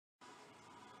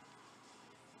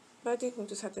But I think we'll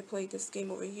just have to play this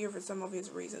game over here for some obvious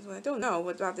reasons. Well, I don't know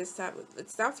about this tab. It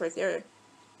stops right there.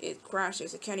 It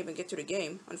crashes. It can't even get to the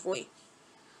game, unfortunately.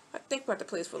 I think we'll have to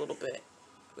play this for a little bit.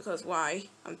 Because why?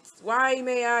 Why, you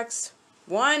may ask?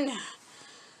 One,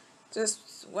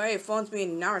 just why phone's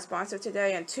being not responsive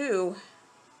today, and two,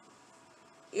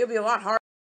 it'll be a lot harder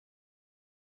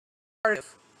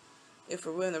if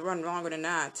we're willing to run longer than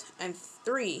that. And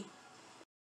three,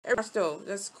 everybody still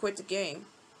just quit the game.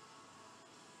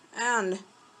 And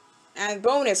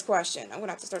bonus question. I'm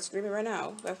gonna have to start screaming right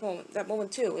now. That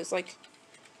moment too is like,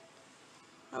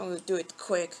 I'm gonna do it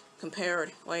quick,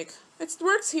 compared. Like, it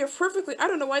works here perfectly. I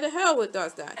don't know why the hell it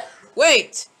does that.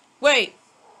 Wait!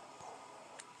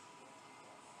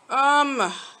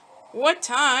 What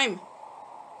time?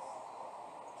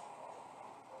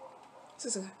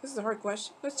 This is a hard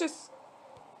question. Let's just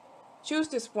choose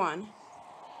this one.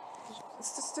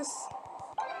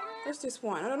 There's this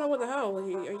one. I don't know what the hell are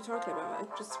you talking about. It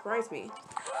just surprised me.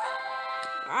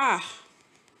 Ah.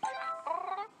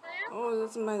 Oh,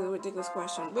 this is my ridiculous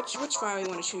question. Which file you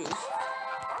want to choose?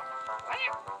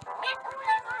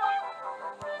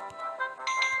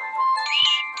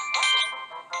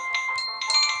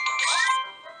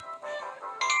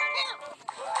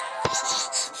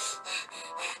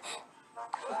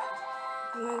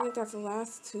 I think that's the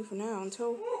last two for now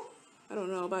until, I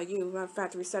don't know about you, about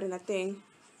factory resetting that thing.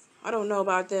 I don't know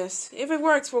about this. If it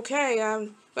works, okay,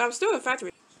 but I'm still in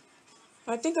factory.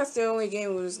 I think that's the only game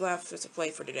that was left to play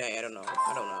for today. I don't know. I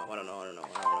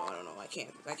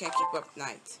can't keep up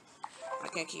tonight. I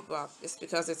can't keep up. It's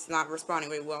because it's not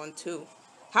responding very well. And two,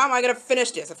 how am I gonna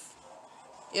finish this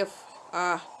if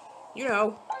you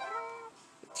know,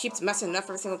 it keeps messing up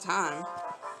every single time?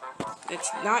 It's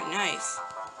not nice.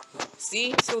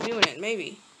 See? Still doing it,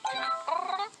 maybe.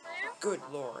 Good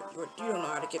lord. You don't know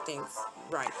how to get things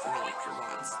right for me for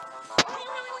once.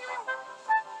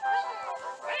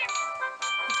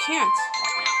 You can't.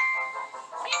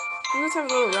 Let's have a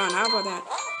little run. How about that?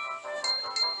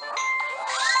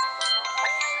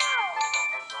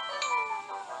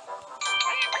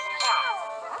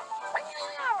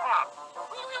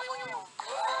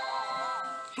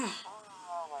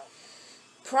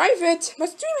 Private? My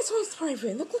stream is always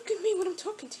private. Look at me when I'm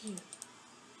talking to you.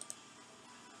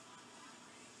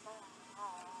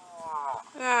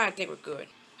 Ah, I think we're good.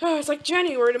 Oh, it's like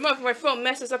January, the month my phone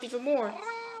messes up even more.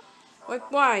 Like,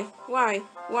 why? Why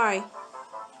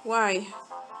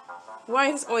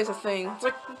is this always a thing? It's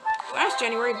like, last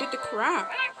January I did the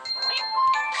crap.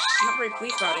 I'm not very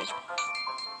pleased about it.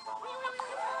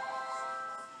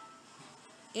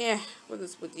 Yeah, what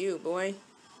is with you, boy?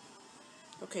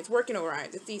 Okay, it's working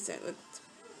alright. It's decent.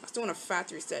 I still want to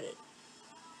factory reset it.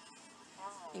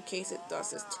 In case it does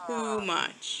this too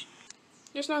much.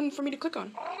 There's nothing for me to click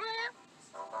on.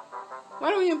 Why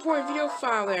don't we import a video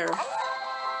file there?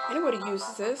 Anybody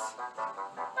uses this.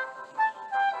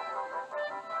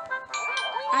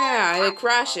 Ah, it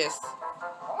crashes. It's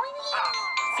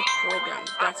a program.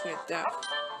 That's me to death.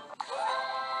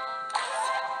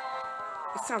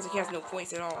 It sounds like he has no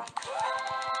voice at all.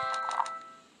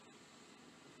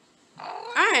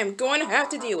 I am going to have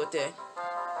to deal with it.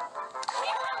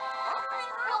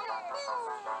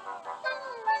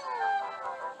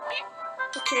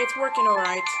 Okay, it's working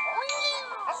alright.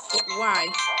 But why?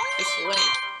 It's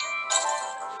late.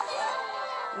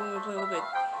 I'm gonna play a little bit.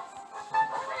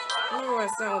 I'm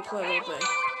gonna play a little bit.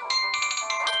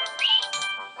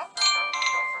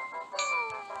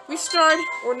 Restart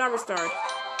or not restart?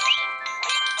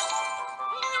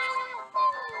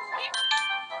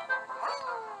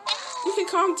 You can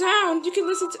calm down. You can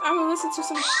listen to. I'm gonna listen to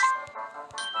some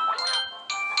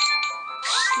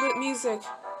music.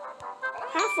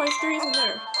 Half-Life 3 isn't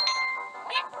there.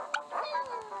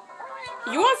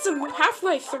 You want some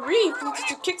Half-Life 3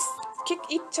 to kick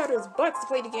each other's butts to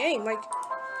play the game? Like,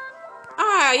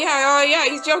 yeah,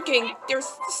 he's joking. There's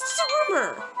a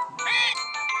rumor.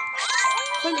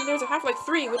 Claiming there's a Half-Life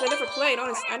 3, which I never played.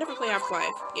 Honestly, I never play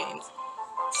Half-Life games.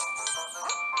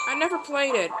 I never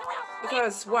played it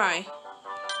because why?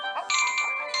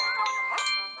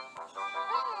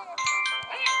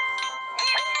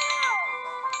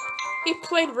 He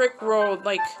played Rickrolled,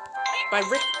 like, he played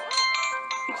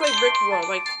Rickrolled,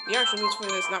 like, the actual news for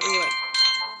this, not really, like,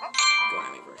 go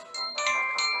at me first.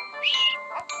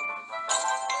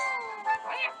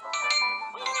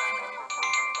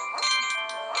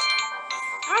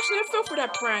 Actually, I fell for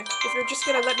that prank, if you're just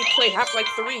gonna let me play Half-Life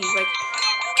 3, like,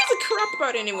 who gives a crap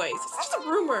about it anyways? It's just a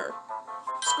rumor.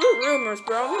 Screw rumors,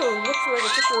 bro. I'm gonna look for, like,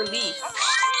 official release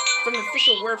from the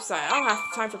official website. I don't have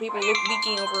time for people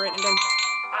leaking over it and then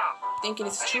thinking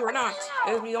it's true or not.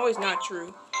 It'll be always not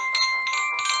true.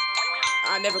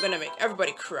 I'm never gonna make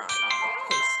everybody cry.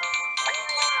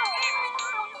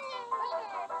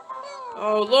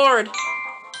 Oh, Lord.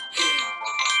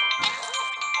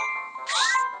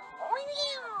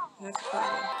 That's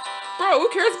funny. Bro, who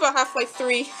cares about Half-Life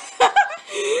 3? You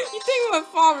think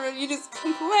about Farmer, you just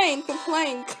complain,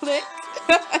 click.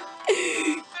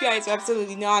 You guys are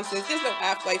absolutely nonsense. There's no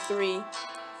Half-Life 3.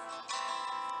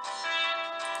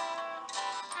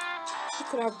 It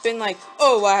could have been like,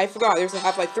 oh, I forgot there's a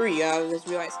Half-Life 3. I just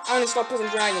realized. I'm gonna start Prison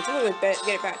Dragons. I'm gonna get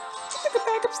it back. I think the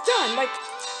backup's done. Like,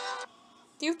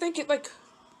 do you think it, like,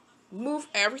 move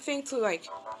everything to, like,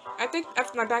 I think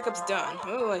after my backup's done, I'm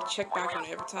gonna, like, check back on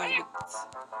it every time it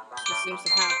seems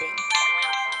to happen.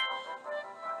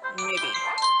 Maybe.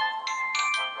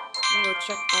 I'm gonna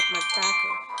check out my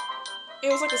backup. It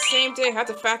was like the same day I had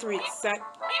the factory set.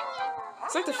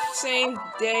 It's like the same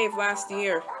day of last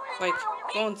year. Like,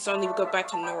 phone suddenly would go back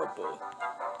to normal.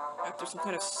 After some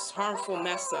kind of harmful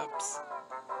mess-ups.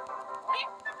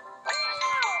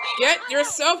 Get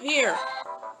yourself here!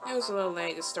 It was a little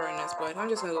late to start this, but I'm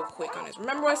just gonna go quick on this.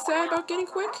 Remember what I said about getting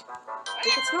quick?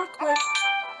 If it's not quick,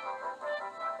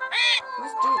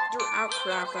 just do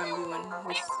outcraft I'm doing.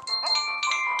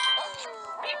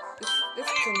 This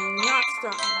cannot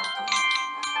stop me.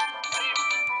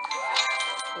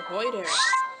 Ahoy there.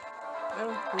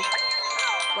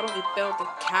 Why don't we build the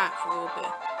cat for a little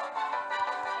bit?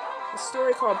 A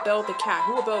story called Build the Cat.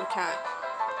 Who will build a cat?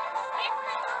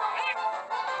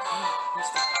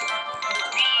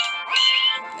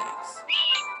 Next.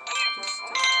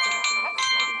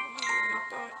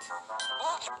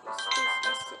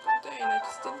 Just a day and I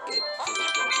just didn't get it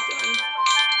done.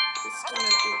 Just gonna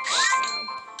do it right now.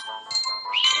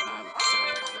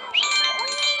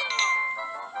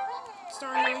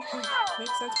 Sorry,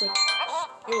 makes sense, but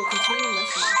it will continue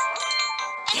messing.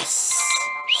 Yes!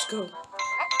 Let's go.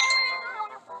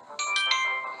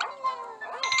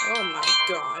 Oh my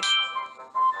god.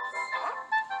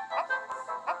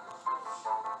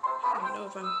 I don't know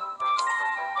if I'm...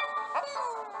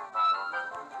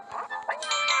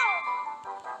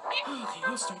 Okay,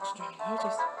 I'll start the journey. I'll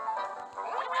just...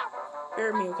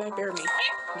 Bear me, okay? Bear me.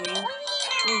 Game.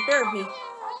 Bear me.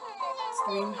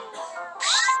 Stream.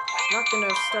 Not gonna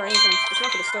start anytime. It's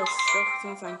not gonna start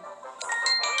anytime.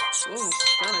 Oh, it's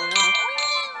starting now.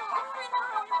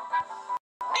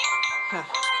 Ha.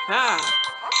 Ha!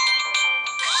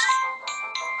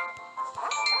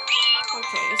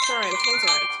 Okay, it's alright. The phone's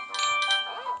alright.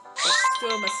 But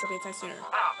still messed up anytime sooner.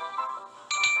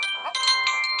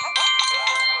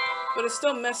 But it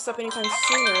still messed up anytime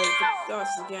sooner if it does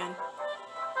again.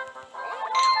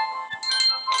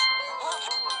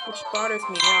 Which bothers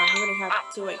me. Wow, I'm gonna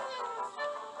have to wait.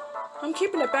 I'm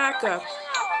keeping it back up.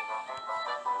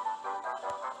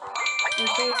 In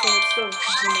case it's still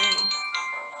remain.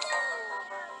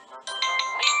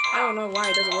 I don't know why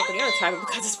it doesn't work on the other type,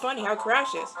 because it's funny how it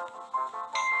crashes.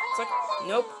 It's like,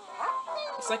 nope.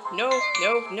 It's like, no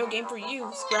game for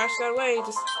you. Scratch that away. It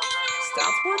just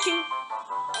stops working.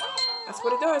 That's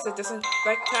what it does. It doesn't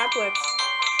like tablets.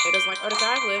 It doesn't like other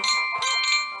tablets.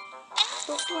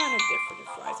 So it's kind of different. It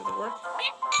flies at the work.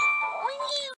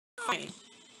 Fine.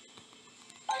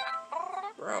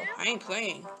 Bro, I ain't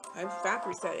playing. I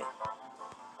factory reset it.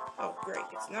 Oh, great.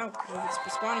 It's now it's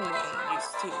responding more than it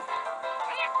used to.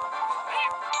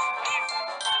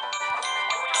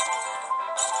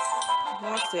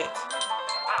 Lost it.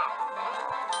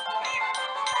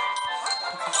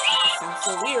 It sounds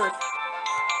so weird.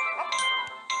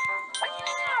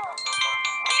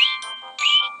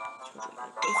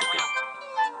 Basically,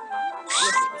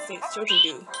 what things children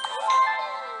do.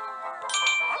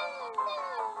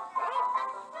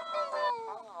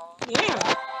 Yeah,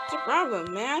 what's the problem,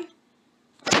 man?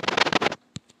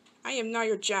 I am not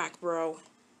your Jack, bro.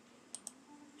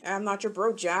 I'm not your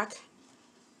bro, Jack.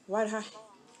 Why did I...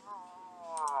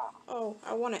 Oh,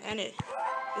 I want to end it.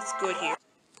 It's good here.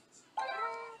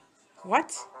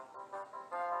 What?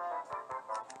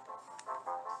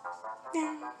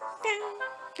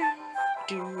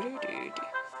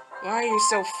 Why are you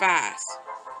so fast?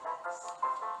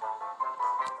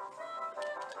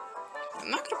 I'm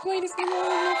not gonna play this game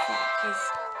all over because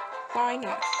why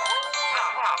not?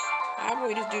 I'm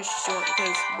going to do short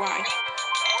because why?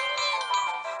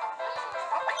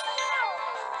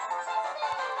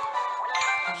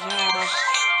 Yeah.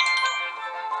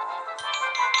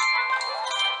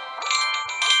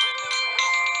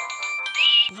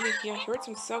 He hurts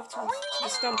himself to the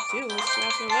stump too. It's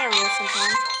actually hilarious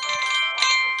sometimes.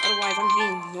 Otherwise, I'm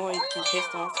being annoyed and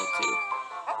pissed off too.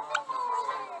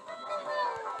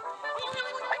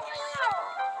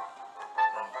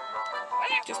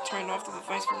 Just turn off the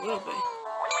device for a little bit.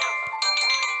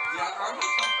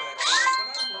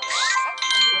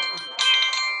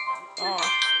 Oh.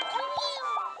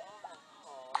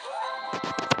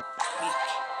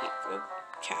 Weak.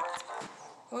 Cat.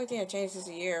 The only thing that changed is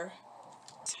the year.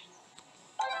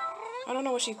 I don't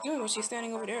know what she's doing, but she's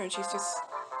standing over there and she's just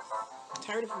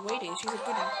tired of waiting. She's a good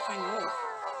kind wolf.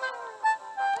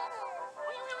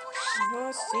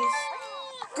 Oh, she's...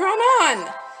 Girl,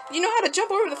 on! You know how to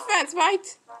jump over the fence,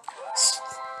 right?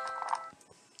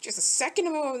 Just a second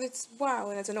ago, it's... Wow,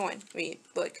 and that's annoying. Wait,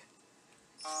 look.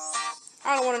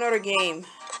 I don't want another game.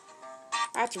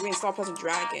 I have to reinstall Puzzle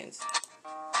Dragons.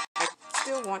 I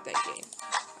still want that game.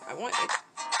 I want it.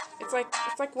 It's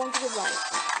like 1 gigabyte.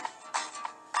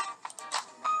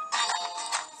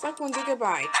 It's like 1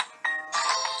 gigabyte.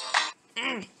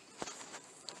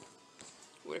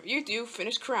 Whatever you do,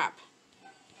 finish crap.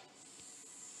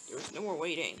 There's no more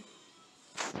waiting.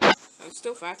 I'm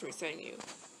still factory resetting you.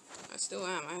 I still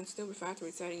am. I'm still factory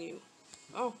resetting you.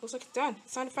 Oh, looks like it's done.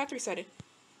 It's time to factory reset it.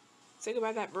 Say goodbye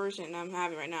to that version I'm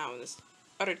having right now. This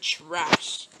utter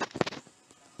trash.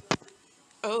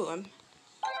 Oh,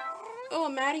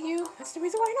 I'm mad at you. That's the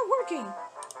reason why you're not working.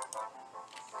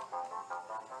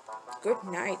 Good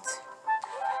night.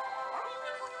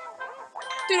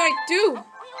 What did I do?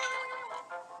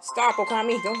 Stop,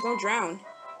 Okami. Don't drown. You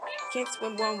can't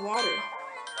swim well in water.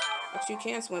 Actually, you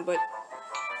can swim, but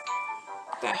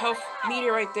that health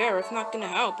meter right there, it's not gonna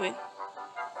help it.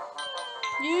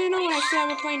 You know what I said,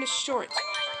 I'm playing this short.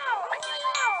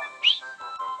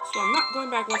 So I'm not going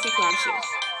back once he crashes.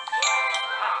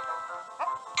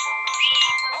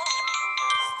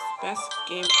 Best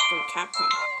game from Capcom.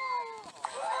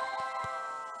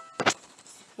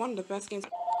 One of the best games.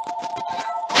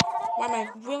 Why am I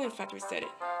willing factory reset it?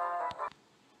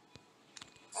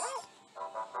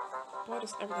 Why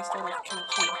does everything start off kind of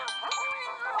key?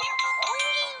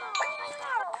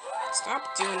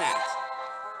 Stop doing that.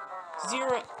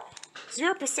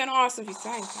 0% awesome if you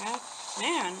saying that.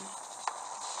 Man.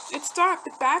 It stopped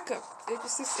the backup.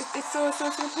 It's so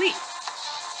complete.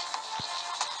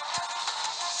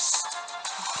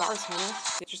 Bars, Hannah.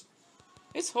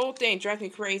 This whole thing drives me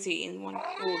crazy in one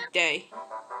whole day.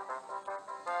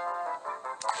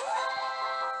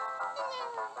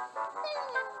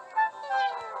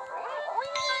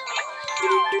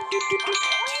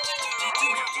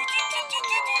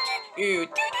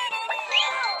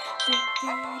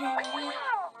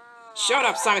 Shut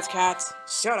up, Simon's cat.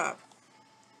 Shut up.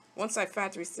 Once I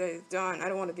factory set is done, I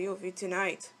don't want to deal with you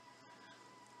tonight.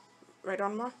 Right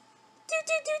on, Ma?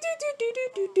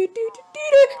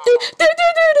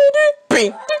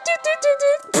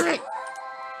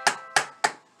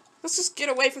 Let's just get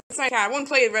away from Simon cat. I won't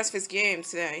play the rest of his game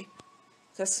today.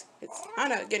 Because it's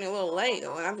kind of getting a little late,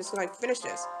 and I'm just going to finish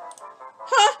this.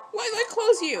 Huh? Why did I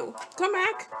close you? Come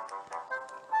back.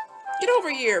 Get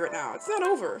over here right now. It's not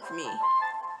over for me.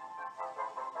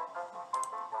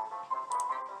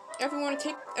 Everyone want to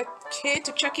take a kid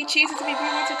to Chuck E. Cheese if he really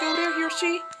wants to go there, he or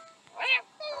she?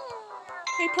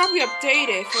 They probably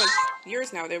updated for like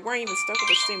years now. They weren't even stuck with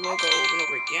the same logo over and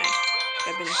over again.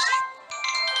 They've been...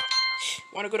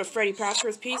 Want to go to Freddy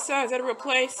Fazbear's Pizza? Is that a real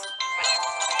place?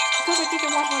 Because I think I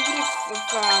watched one video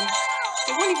of,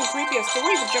 they weren't even creepy. They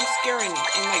weren't even jump scaring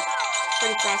in like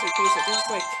Freddy Fazbear's Pizza. There's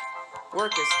like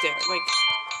workers there. Like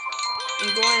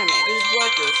in Go Anime, there's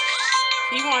workers.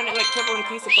 He wanted like pepperoni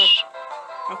pizza, but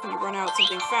how can you run out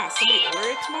something fast? Somebody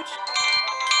ordered it too much?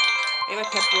 They like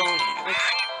pepperoni.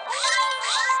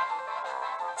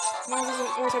 Why does it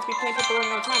always have to be plain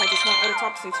pepperoni all the time? I just want other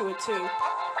toppings into it too.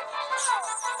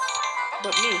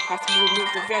 But me have to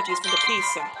remove the veggies from the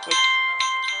pizza. Like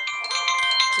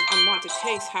some unwanted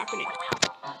taste happening.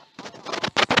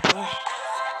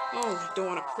 Oh, don't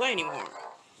want to play anymore.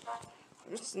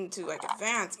 I'm just into like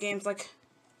advanced games like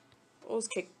those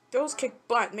kick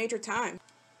butt major time.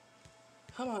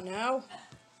 Come on now.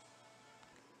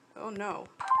 Oh no.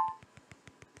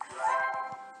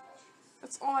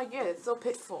 That's all I get. It's so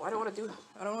pitiful. I don't want to do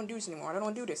this anymore. I don't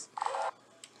want to do this.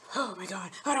 Oh my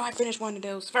god. How do I finish one of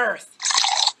those first?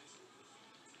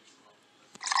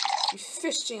 You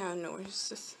fishing out of nowhere. It's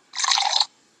just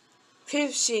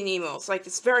fishing emails. Like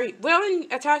it's very whaling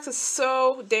attacks is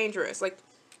so dangerous. Like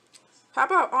how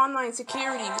about online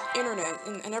security, internet,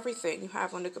 and everything you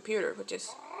have on the computer, which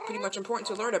is pretty much important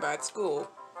to learn about at school.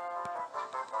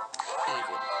 Even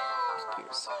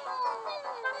computers.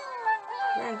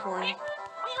 Very important.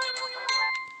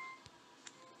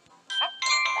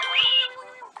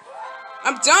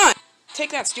 I'm done!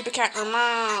 Take that, stupid cat.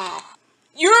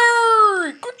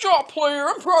 Yay! Good job, player.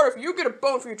 I'm proud of you. You get a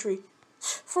bone for your tree.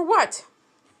 For what?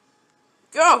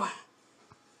 Go!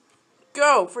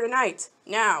 Go for the night.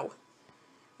 Now.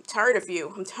 I'm tired of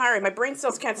you. I'm tired. My brain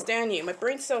cells can't stand you. My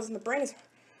brain is...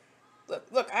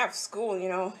 Look, I have school, you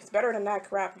know. It's better than that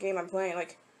crap game I'm playing.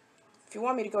 Like, if you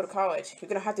want me to go to college, you're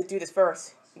gonna have to do this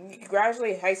first. You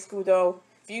graduate high school, though.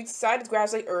 If you decide to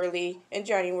graduate early, in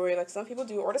January, like some people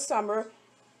do, or the summer,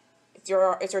 it's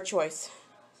your choice.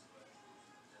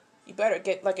 You better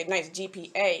get, like, a nice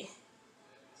GPA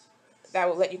that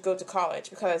will let you go to college,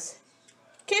 because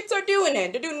kids are doing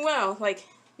it. They're doing well. Like,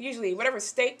 usually, whatever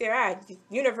state they're at,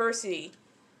 university,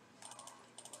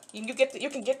 you can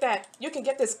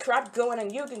get this crap going,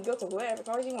 and you can go to whatever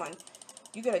college you want.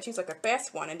 You gotta choose like the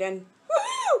best one, and then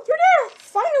woohoo, you're there.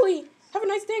 Finally, have a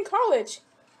nice day in college.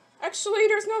 Actually,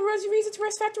 there's no reason to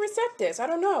reset this. I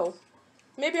don't know.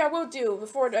 Maybe I will do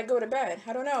before I go to bed.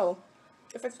 I don't know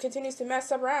if it continues to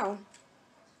mess around.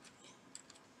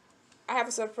 I have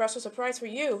a special surprise for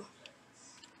you.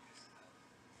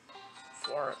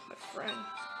 For my friend,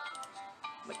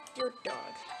 my dear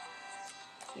dog.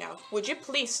 Now, would you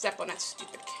please step on that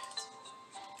stupid cat?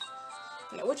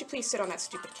 Now, would you please sit on that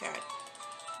stupid cat?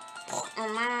 Oh,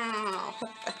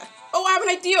 I have an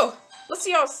idea! Let's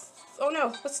see how... Oh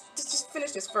no, let's just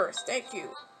finish this first. Thank you.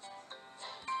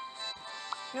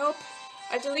 Nope.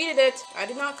 I deleted it. I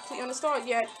did not completely uninstall it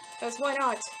yet. That's why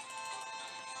not.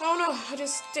 Oh no, I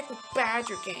just stick with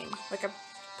Badger game. Like I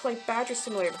played Badger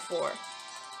Simulator before.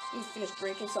 Let me finish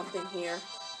drinking something here.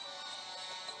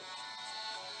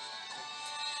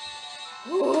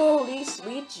 Holy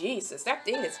sweet Jesus, that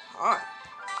thing is hot.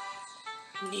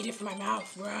 I need it for my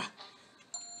mouth, bruh.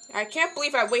 I can't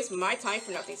believe I wasted my time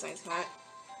for nothing, Science Cat.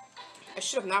 I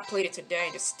should have not played it today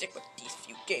and just stick with these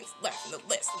few games left in the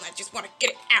list, and I just want to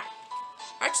get it out.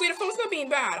 Actually, the phone's not being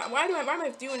bad. Why am I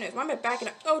doing this? Why am I backing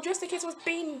up? Oh, just in case I was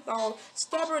being all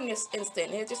stubborn this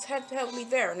instant. It just had to help me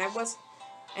there, and I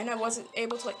wasn't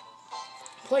able to like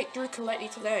play it through correctly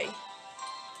today.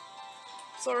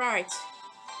 It's alright.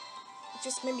 It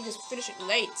just made me just finish it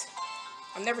late.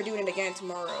 I'm never doing it again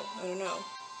tomorrow. I don't know.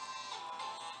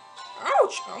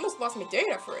 Ouch! I almost lost my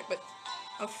data for it, but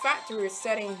a factory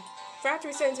settings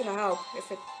gonna help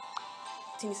if it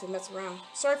continues to mess around.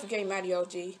 Sorry for getting mad,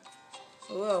 LG.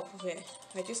 A little bit.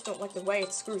 I just don't like the way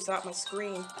it screws up my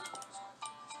screen.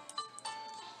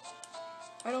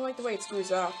 I don't like the way it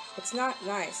screws up. It's not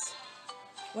nice.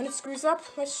 When it screws up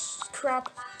my crap,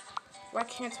 why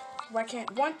can't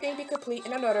one thing be complete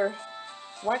and another?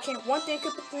 Why can't one thing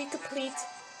be complete?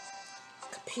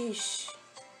 Capiche.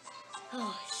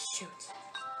 Oh, shoot.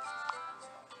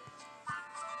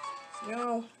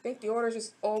 No, I think the order's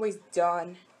just always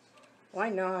done. Why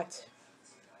not?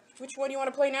 Which one do you want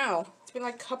to play now? It's been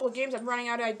like a couple of games I'm running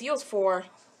out of ideas for.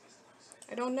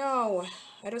 I don't know.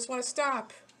 I just want to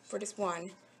stop for this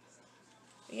one.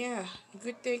 Yeah,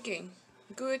 good thinking.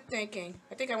 Good thinking.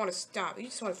 I think I want to stop. You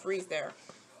just want to freeze there.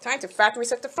 Time to factory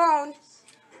reset the phone.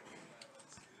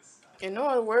 In no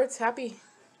other words, happy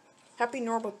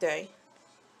normal day.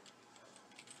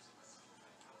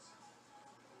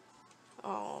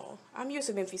 Oh, I'm used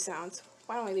to Miffy sounds.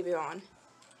 Why don't I leave it on?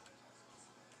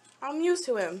 I'm used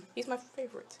to him. He's my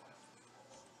favorite.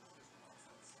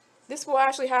 This will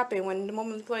actually happen when the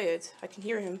moment we play it. I can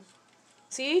hear him.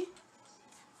 See?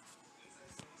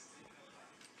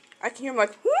 I can hear him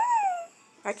like, whoo!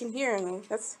 I can hear him.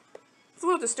 It's a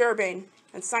little disturbing.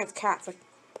 And Science Cat's like,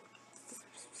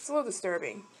 it's a little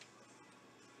disturbing.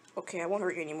 Okay, I won't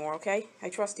hurt you anymore, okay? I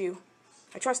trust you.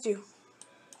 I trust you.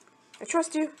 I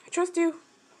trust you. I trust you.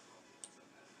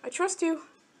 I trust you.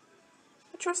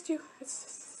 I trust you.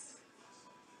 It's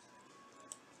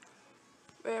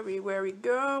everywhere we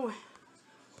go.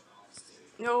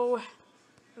 No,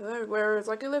 everywhere it's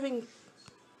like a living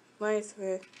place.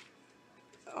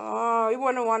 Oh, you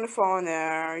wouldn't want to fall in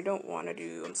there. You don't want to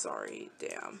do. I'm sorry.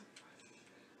 Damn.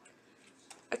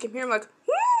 I can hear him like,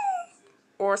 woo!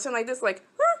 Or something like this, like,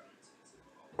 woo!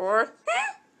 Or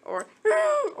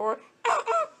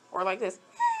like this.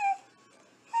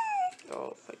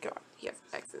 Oh my god, he has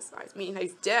exercise, meaning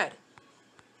he's dead.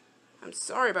 I'm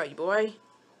sorry about you, boy.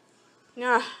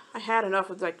 Nah, I had enough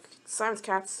with, like, Science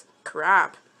Cat's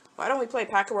crap. Why don't we play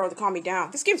Pack-A-World to calm me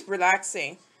down? This game's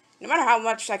relaxing. No matter how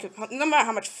much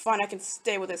fun I can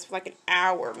stay with this for like an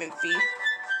hour, Miffy.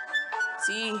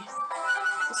 See?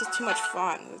 This is too much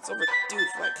fun. It's overdue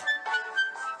for, like...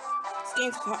 This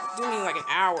game's doing me like an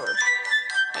hour.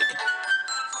 Like...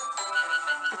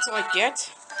 That's all I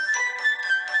get?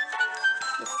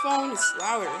 The phone is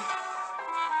louder.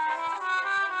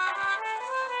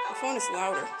 The phone is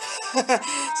louder.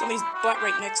 Somebody's butt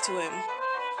right next to him.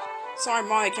 Sorry,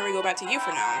 Molly, I can't really go back to you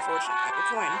for now, unfortunately. I have a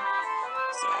coin.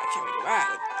 So I can't really go back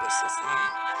with this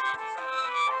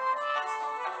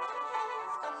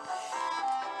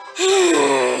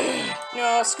now.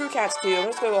 No, screw cats too.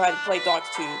 Let's go ahead and play dogs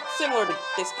too. Similar to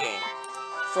this game.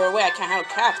 For a way, I can't handle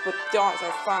cats, but dogs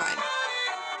are fine.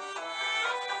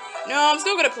 No, I'm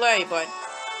still gonna play, but...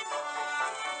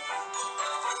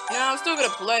 No, I'm still gonna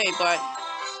play, but...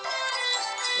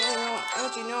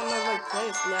 Don't you know I'm gonna like play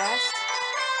this last?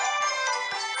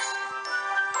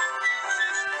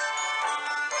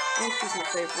 Let's choose my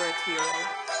favorite hero.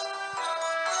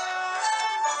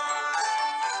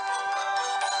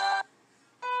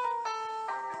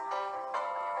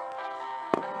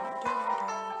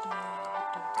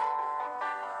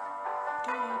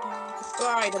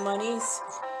 Goodbye, the monies.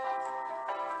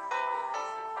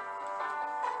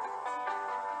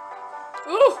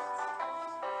 Ooh!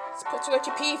 Supposed to let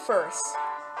you pee first.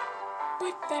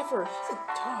 Whatever. He's a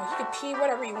dog. He can pee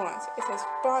whatever he wants. It's his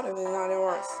spot and not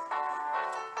yours.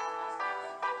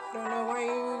 I don't know why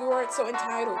you are so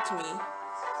entitled to me.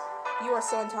 You are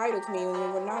so entitled to me when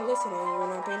you were not listening, you were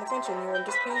not paying attention, you were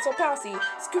just being so passy.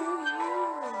 Screw you!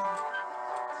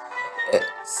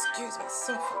 Excuse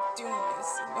myself for doing this.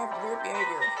 I have weird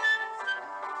behavior.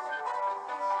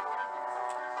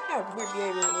 I have weird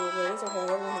behavior a little bit. It's okay,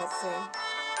 everyone has the same.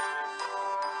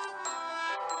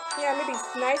 Yeah, maybe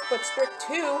nice but strict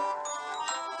too.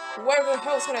 Where the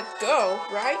hell's gonna go,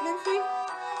 right, Nymphy?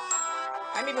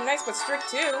 I may be nice but strict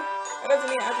too. That doesn't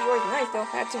mean I have to be always nice. They'll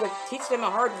have to like teach them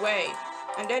a hard way,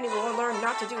 and then you will learn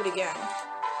not to do it again.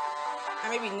 I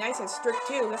may be nice and strict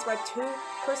too. That's why two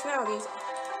personalities. I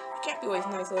can't be always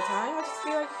nice all the time. I'll just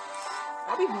be like,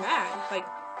 I'll be mad, like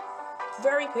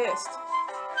very pissed.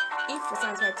 Eve for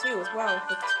Science Fair too as well.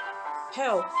 But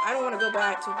hell, I don't want to go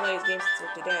back to play his games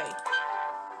until today.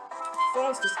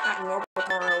 Phone's just acting normal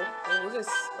tomorrow. We'll just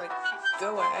like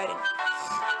go ahead and.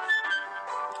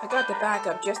 I got the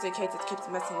backup just in case it keeps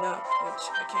messing up, which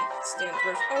I can't stand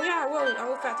first. Oh yeah, I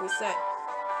will factory reset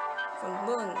from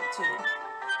 1 to.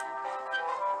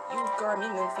 You guard me,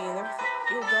 Nymphy, and everything.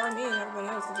 You guard me and everybody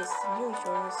else is just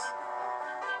neutrals.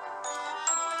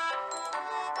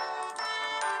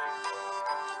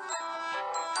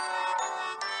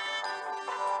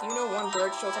 Do you know one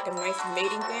bird shows like a nice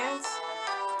mating dance?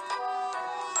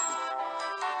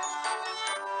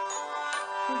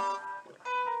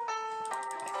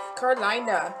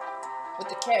 Carolina with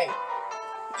the K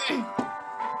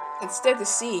instead the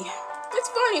C. It's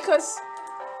funny because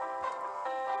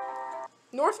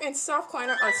North and South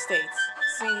Carolina are states.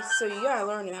 See, so you gotta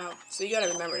learn it out. So you gotta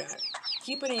remember that.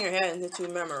 Keep it in your head and to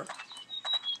remember.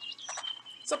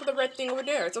 What's up with the red thing over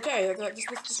there? It's okay.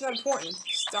 It's not important.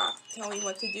 Stop telling me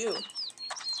what to do.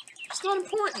 It's not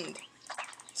important.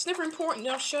 It's never important.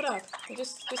 Now shut up. And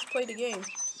just play the game.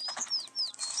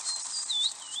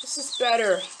 This is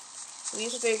better.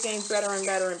 These days getting better and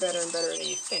better and better and better than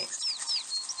you think.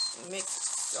 It makes it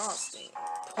exhausting.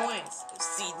 Points.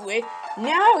 See, wait.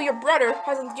 Now your brother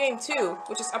has a game too,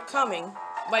 which is upcoming.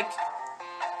 Like,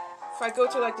 if I go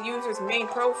to like the user's main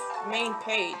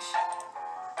page.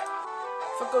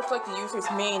 If I go to like the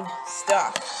user's main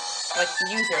stuff, like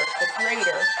the user, the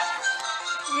creator.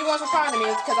 You want some fun to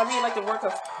me because I really like the work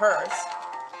of hers.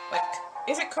 Like,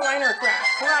 is it Kalina or Craft?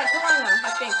 Kalina,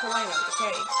 I think Kalina with the K.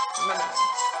 Remember that.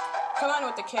 Kalina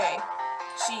with the K. I'll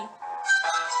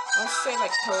say like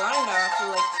Kalina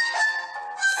for like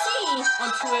C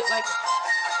onto it, like,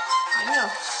 I don't know.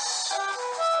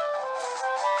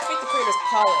 I think the creator's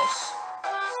Polish.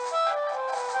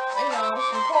 I know,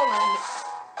 from Poland.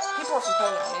 People are from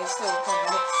Poland and they still kind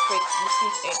of speak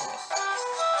English.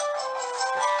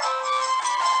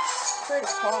 The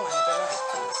creator's Poland, they're right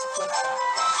too. It's a fun fact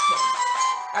about him.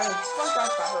 I mean, fun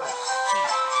fact about her.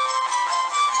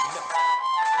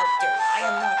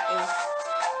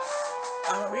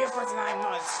 I'm a real person, I'm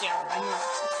not scared. I'm not.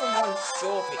 It's from one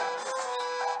Joel video.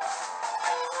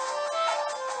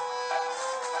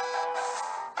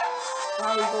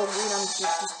 Now we go read on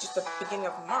just the beginning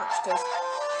of March, because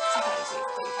sometimes they go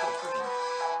green.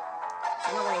 So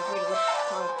I'm not wearing green, let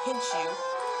Tom pinch you.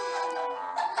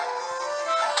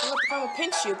 I let Tom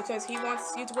pinch you because he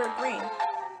wants you to wear green.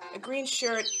 A green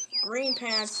shirt, green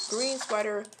pants, green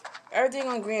sweater, everything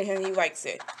on green, and he likes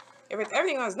it. If it's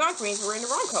everything on is not green, so we're in the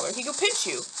wrong color, he could pinch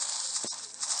you.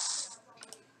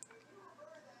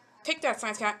 Take that,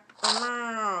 Science Cat.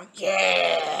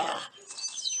 Yeah!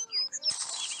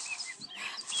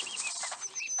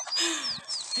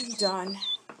 I'm done.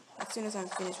 As soon as I'm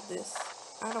finished with this,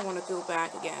 I don't want to go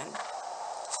back again.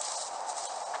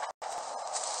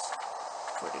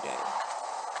 For today.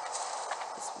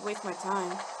 Just waste my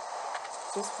time.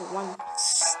 Just for one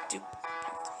stupid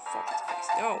fucking face.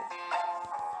 No!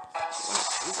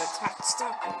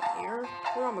 Stop in here.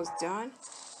 We're almost done.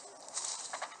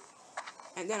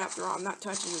 And then after all, I'm not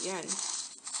touching again.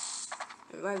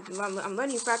 I'm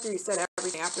letting you factory reset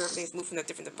everything after everything's moved from a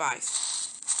different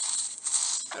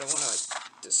device. I don't want to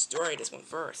destroy this one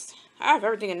first. I have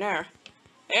everything in there.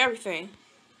 Everything.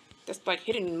 That's like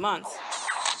hidden in months.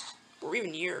 Or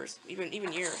even years. Even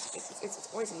years. It's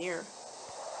always a year.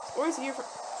 It's always a year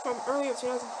from early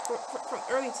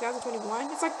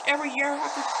 2021. It's like every year I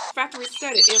have to factory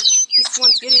reset it if this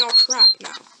one's getting all crap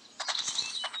now.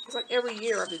 It's like every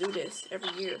year I have to do this. Every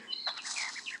year.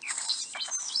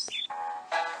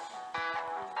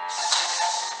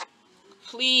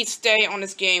 Please stay on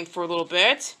this game for a little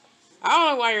bit. I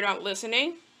don't know why you're not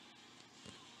listening.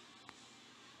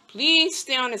 Please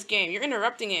stay on this game. You're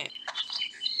interrupting it.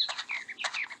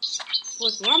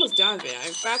 Look, we're almost done with it.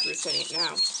 I'm factory resetting it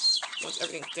now. Once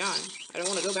everything's done. I don't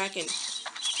want to go back and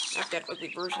have that ugly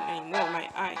version anymore in my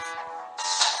eyes.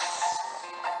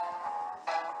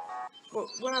 Well,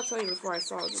 what I'll tell you before I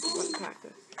saw this is what attack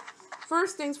this.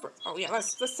 First things for oh yeah,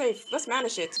 let's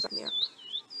manage it to back me up.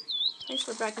 Thanks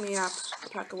for backing me up,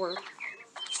 Pack of Work.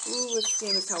 Ooh, this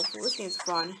game is helpful. This game's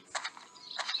fun.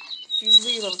 If you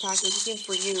really love Attack, this game's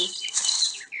for you.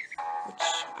 Which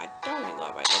I don't really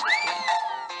love. I love this game.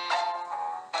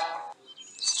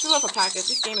 If you love Attack,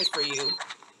 this game is for you.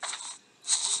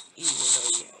 Even though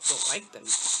you don't like them, you can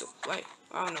still play.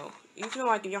 I don't know. Even if you don't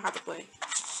like them, you don't have to play.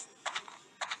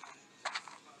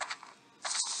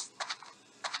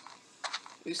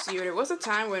 You see, there was a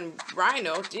time when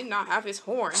Rhino did not have his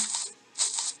horn.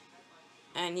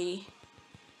 And he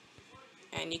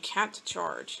can't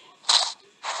charge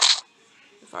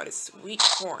without his sweet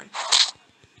horn.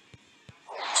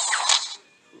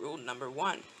 Rule number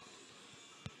 1.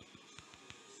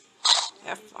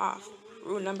 F off.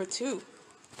 Rule number 2.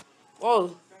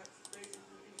 Whoa.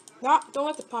 Don't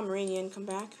let the Pomeranian come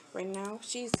back right now.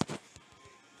 She's...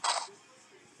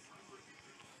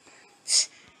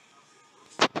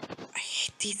 I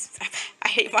hate these... I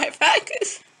hate my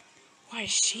packers. Why is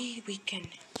she weakened?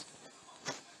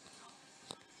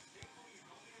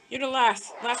 You're the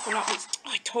last but not least.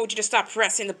 Oh, I told you to stop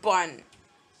pressing the button.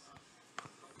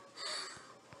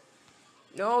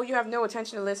 No, you have no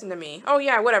attention to listen to me. Oh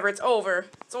yeah, whatever, it's over.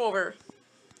 It's over.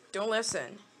 Don't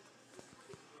listen.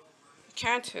 You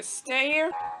can't just stay here.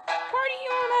 Why are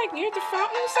you like near the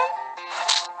fountain or something?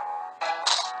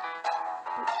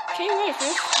 Can you let it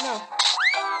finish? No.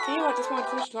 Can you let this one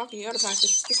finish talking the other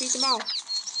package? Defeat them all.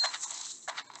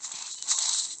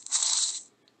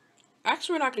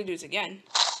 Actually, we're not gonna do this again.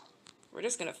 We're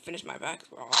just gonna finish my back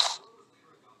off.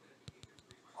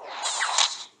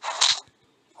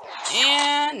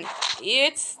 And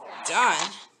it's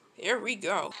done. Here we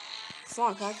go. So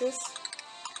on, practice.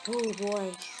 Oh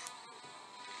boy.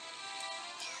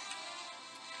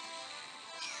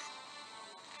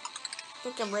 I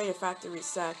think I'm ready to factory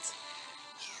reset.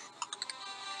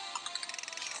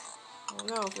 I don't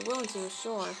know, if you're willing to,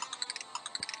 sure. I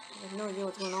have no idea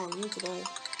what's going on with you today.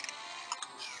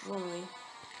 Normally,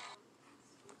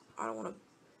 I don't want to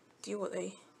deal with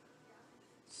a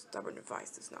stubborn device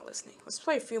that's not listening. Let's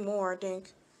play a few more, I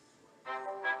think.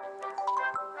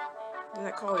 Then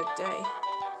I call it a day.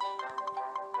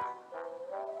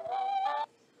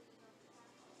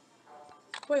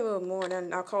 Play a little more,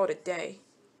 then I'll call it a day.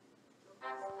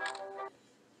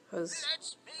 Because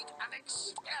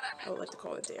I would like to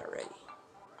call it a day already.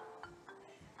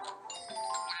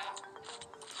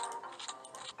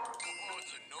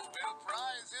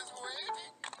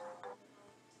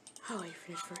 I'll let you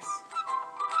finish first.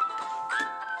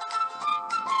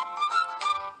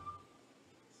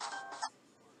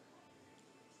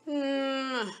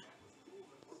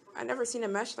 I never seen a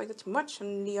mesh like this much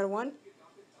on the other one.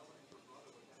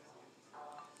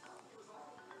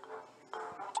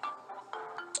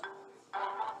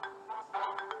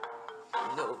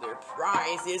 No, their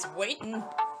prize is waiting.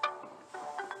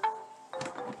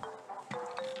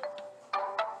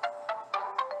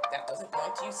 That doesn't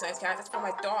belong to you, Science Cat. That's for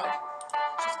my dog.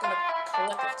 She's gonna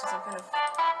collect it to some kind of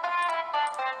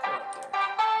collector.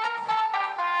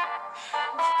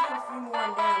 Let's do a few more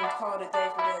and then call it a day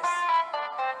for this.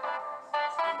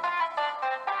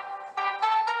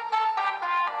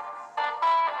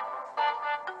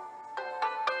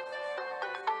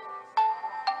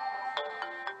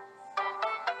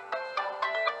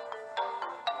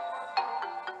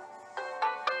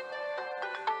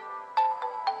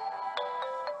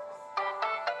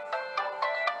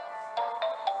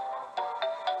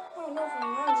 Oh no,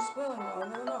 from now I'm just willing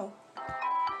though. No.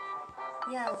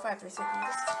 Yeah, the factory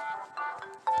seconds.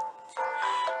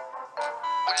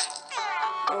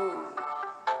 Oh.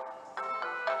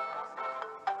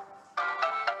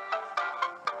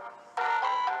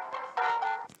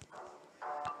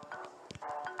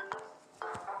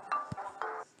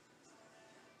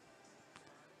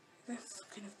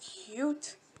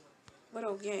 cute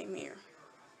little game here.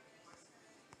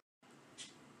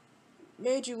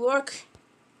 Made you look.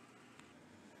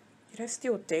 Did I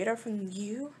steal data from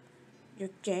you? Your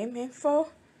game info?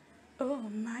 Oh,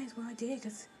 might as well I did,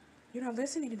 because you're not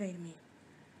listening today to me.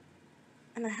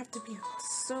 And I have to be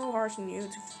so harsh on you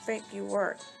to fake you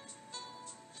work.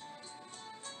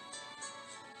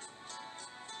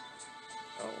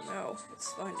 Oh no, it's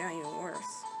slowing down even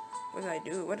worse. What did I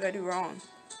do? What did I do wrong?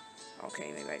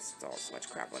 Okay, maybe I stole so much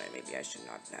crap on it. Maybe I should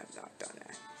not have not done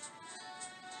that.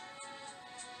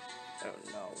 I don't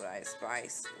know, but I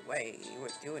despise the way you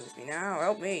were doing this to me now.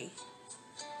 Help me.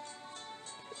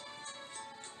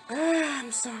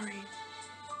 I'm sorry.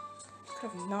 You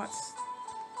could have not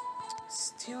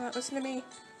still not listen to me.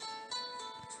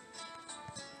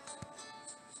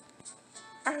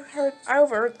 I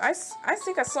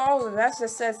think I saw the message that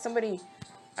said somebody,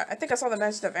 I think I saw the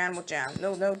message of Animal Jam.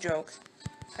 No joke.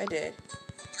 I did.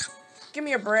 Give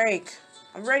me a break.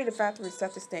 I'm ready to factory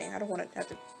reset this thing. I don't want to have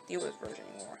to deal with this version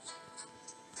anymore.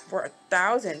 For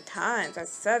 1,000 times I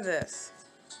said this.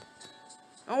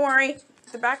 Don't worry.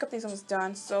 The backup thing's almost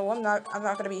done, so I'm not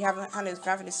gonna be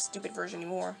having this stupid version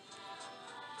anymore.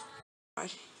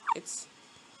 It's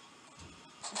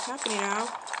happening now.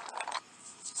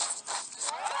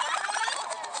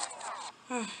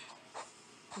 I'm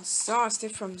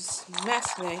exhausted from this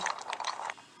mess today.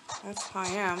 That's how I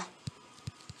am.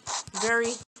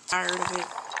 Very tired of it.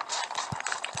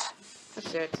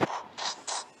 That's it.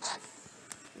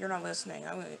 You're not listening.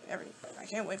 I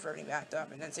can't wait for everything backed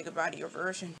up and then say goodbye to your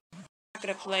version. I'm not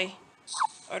gonna play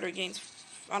other games.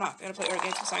 I'm not gonna play other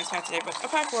games for Science Pack today, but I'll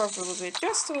pack world for a little bit,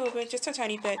 just a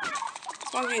tiny bit.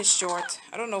 It's gonna be short.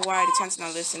 I don't know why the tent's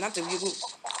not listening. Not the I'm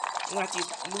gonna have to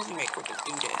use Movie Maker to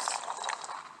do this.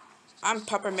 I'm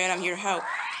Peppermint. I'm here to help.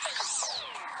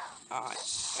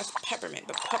 That's Peppermint,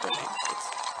 but Peppermint.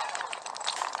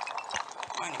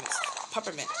 My name is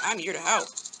Peppermint. I'm here to help.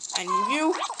 And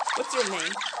you, what's your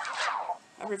name?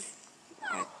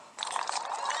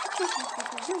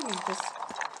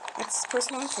 That's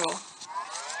personal info.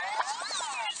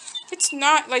 It's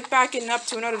not like backing up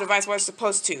to another device where I was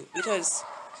supposed to, because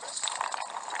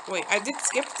wait,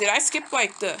 did I skip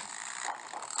like the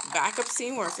backup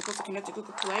scene where it's supposed to connect to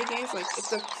Google Play games? Like if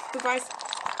the device,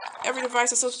 every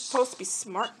device is supposed to be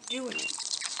smart doing it.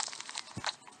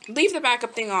 Leave the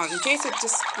backup thing on in case it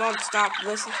just won't stop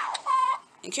listening.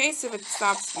 In case if it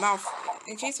stops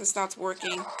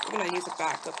working, we're gonna use a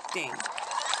backup thing.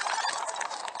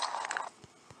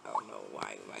 I don't know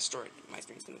why my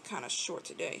stream's gonna be kind of short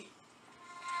today.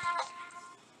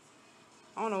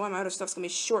 I don't know why my other stuff's gonna be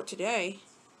short today.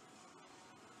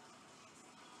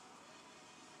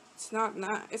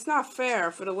 It's not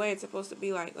fair for the way it's supposed to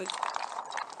be like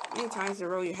many times in a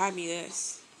row you had me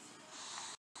this.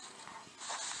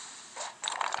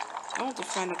 Don't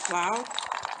defend the cloud.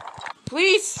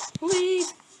 Please!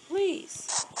 Please!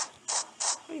 Please!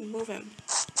 Let me move him.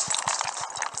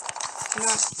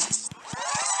 It's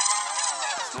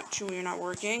not true you're not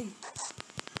working.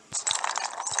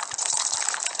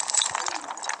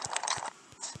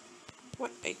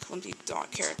 What a clumsy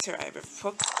dog character I ever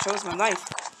chose my life.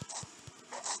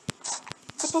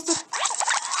 It's supposed to...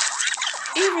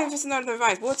 Even if it's another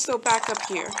device, will it still back up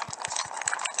here?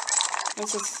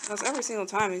 That's every single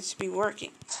time it should be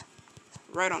working.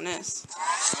 Right on this.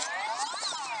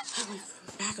 I went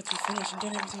from backup to finish and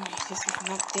did everything I could from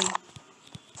that thing.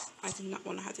 I do not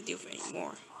want to have to deal with it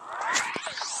anymore.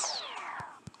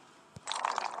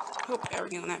 I hope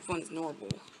everything on that phone is normal.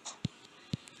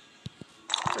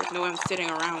 There's no way I'm sitting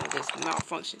around with this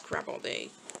malfunction crap all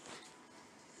day.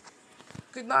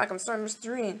 Good luck, I'm starting with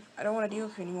 3. I don't want to deal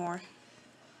with it anymore.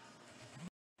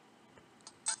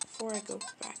 Before I go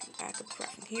back and back up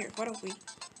crap from here, why don't we...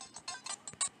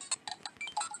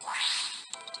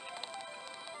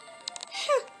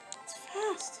 It's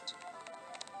fast.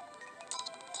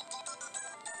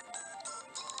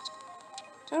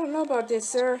 I don't know about this,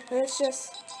 sir. It's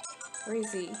just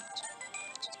crazy.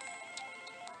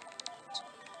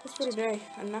 That's for today.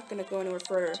 I'm not gonna go anywhere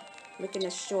further, making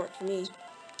this short for me.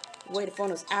 The way the phone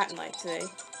was acting like today.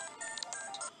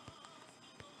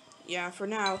 Yeah, for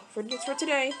now. For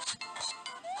today.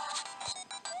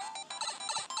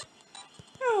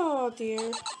 Oh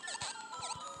dear.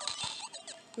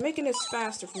 Making this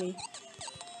faster for me.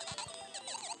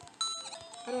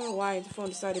 I don't know why the phone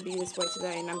decided to be this way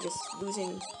today, and I'm just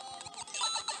losing.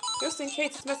 Just in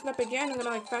case it's messing up again, I'm gonna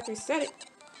like factory reset it.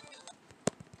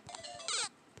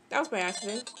 That was by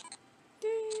accident.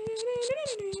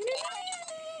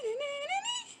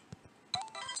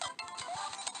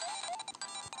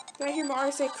 Did I hear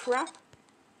Mario say crap?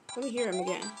 Let me hear him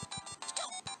again.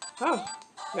 Oh,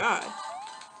 God.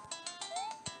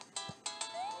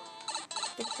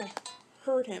 I think I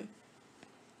heard him.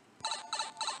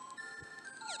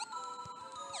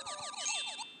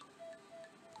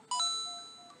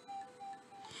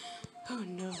 Oh,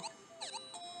 no.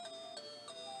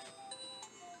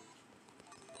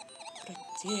 But I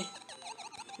did.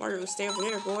 Mario, stay over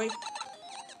there, boy.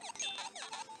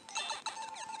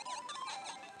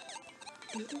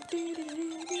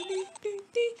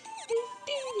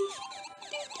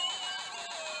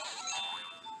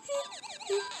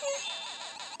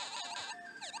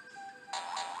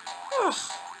 Ugh.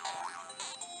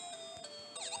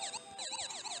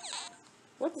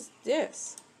 What is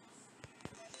this?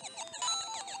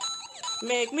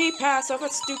 Make me pass off a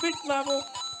stupid level.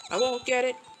 I won't get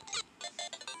it.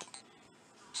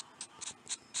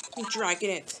 I'm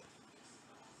dragging it.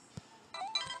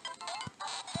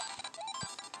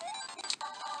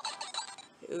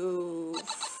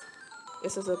 Oof.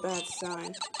 This is a bad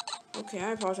sign. Okay,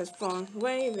 I apologize for falling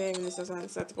way back, and this is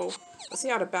unacceptable. Let's see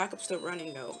how the backup's still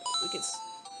running, though. We can.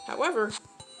 However,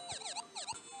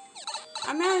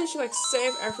 I managed to like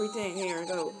save everything here,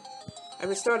 though. I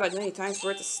restored like many times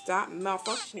for it to stop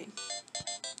malfunctioning.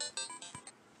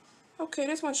 Okay,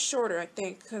 this one's shorter, I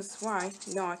think, because why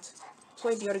not?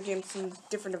 Play the other game on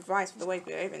different device with the way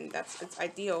behave, and it's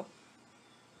ideal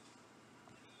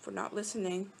for not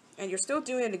listening. And you're still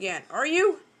doing it again, are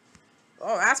you?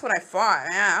 Oh, that's what I thought.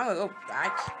 Man, I'm gonna go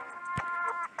back.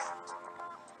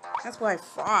 That's what I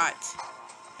thought.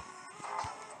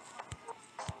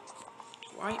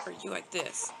 Why are you like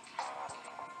this?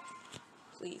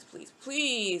 Please, please,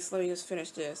 please, let me just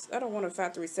finish this. I don't want to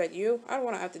have to reset you. I don't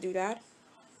want to have to do that.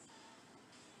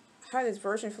 I had this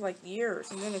version for like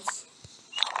years, and then it's...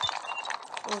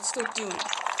 Oh, it's still doing it.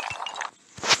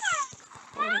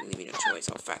 Oh, I didn't leave me no choice.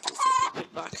 I'll factory reset you.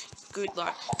 Good luck. Good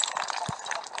luck.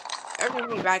 Everything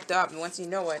will be backed up, and once you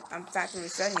know it, I'm factory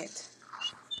resetting it.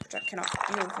 Which I cannot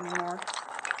deal with anymore.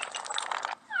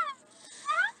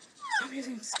 Stop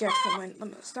using sketch from my...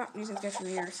 Stop using sketch from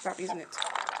here. Stop using it.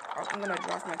 I'm gonna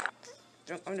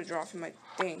draw from my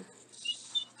thing.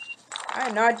 I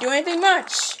did not do anything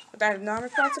much with that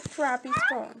non-responsive crappy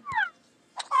phone.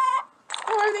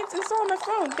 Oh, everything's installed on my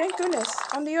phone. Thank goodness.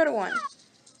 On the other one.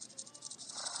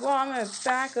 Well, I'm gonna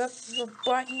back up the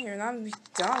butt here, and I'm gonna be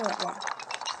done with that one.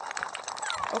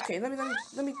 Okay, let me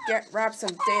grab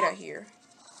some data here.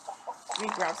 Let me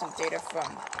grab some data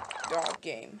from Dog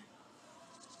Game.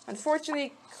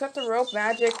 Unfortunately, Clip the Rope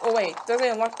Magic. Oh wait, does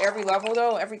it unlock every level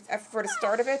though? For the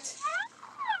start of it?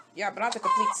 Yeah, but not to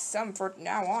complete some for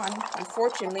now on.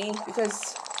 Unfortunately,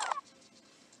 because...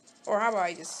 Or how about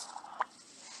I just...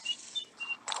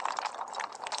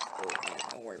 Oh man,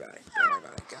 don't worry about it. Don't worry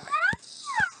about it, God.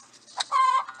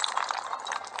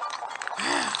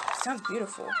 Sounds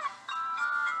beautiful.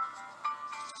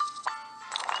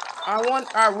 I want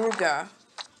Aruga.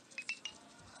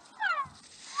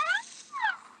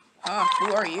 Huh,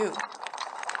 who are you?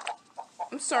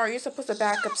 I'm sorry, you're supposed to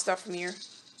back up stuff from here.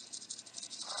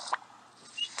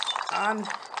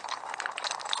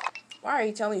 Why are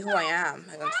you telling me who I am?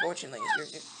 Like, unfortunately, you're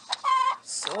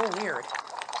so weird.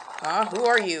 Huh? Who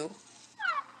are you?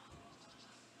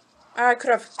 I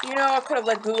could have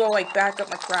let Google, like, back up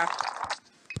my crap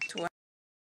to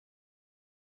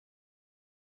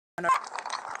another.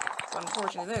 But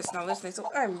unfortunately, this is not listening, so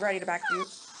I'm ready to back you.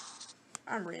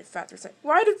 I'm ready to factory reset.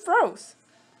 Why did it froze?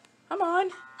 Come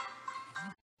on.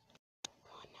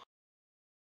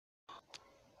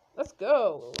 Let's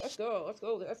go. Let's go. Let's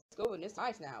go. Let's go. And it's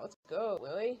nice now. Let's go,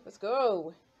 Willie. Let's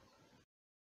go.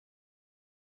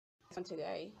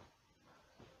 Today.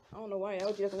 I don't know why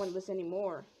LG doesn't want to listen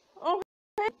anymore. Oh,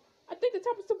 hey, I think the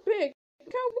top is too big.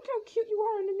 Look how cute you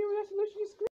are in the new resolution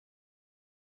screen.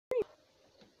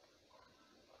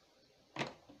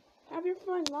 Have your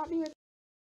fun, not being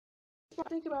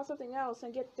think about something else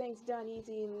and get things done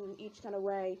easy in each kind of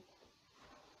way.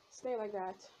 Stay like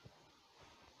that.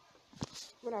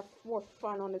 We're gonna have more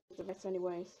fun on this device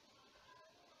anyways.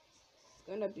 It's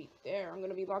gonna be there. I'm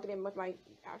gonna be logging in with my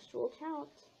actual account.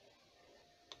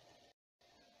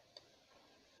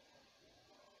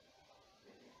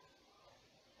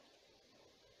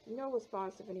 No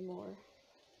responsive anymore.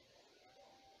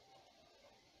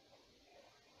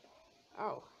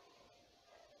 Oh.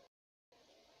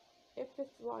 If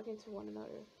it's logged into one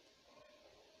another.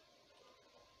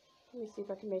 Let me see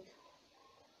if I can make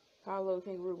Paolo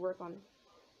Kangaroo work on.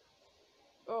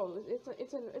 Oh,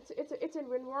 it's in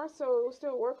Renoir, so it will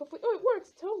still work. Hopefully, oh, it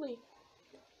works totally.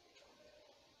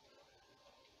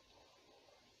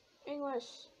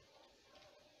 English.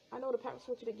 I know the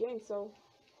password to the game, so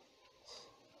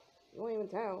you won't even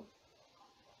tell.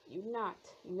 You not.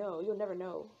 No, you'll never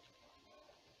know.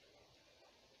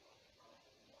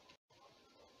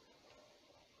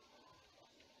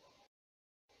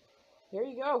 Here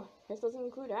you go. This doesn't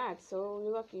include ads, so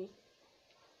you're lucky.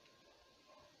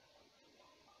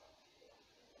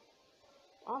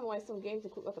 I don't know why some games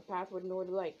include like a password in order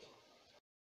to like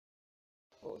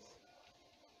both.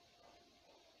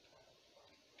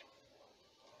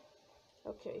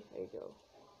 Okay, there you go.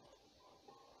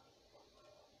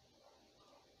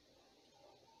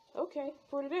 Okay,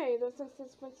 for today, the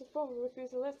suspense phone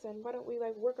refused to listen. Why don't we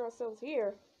like work ourselves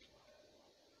here?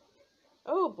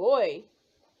 Oh boy!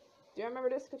 Do you remember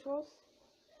this, controls?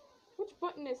 Which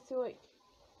button is to like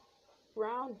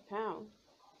round pound?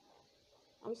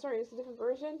 I'm sorry, it's a different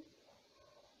version?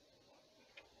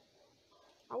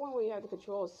 I wonder where you have the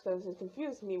controls because it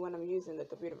confused me when I'm using the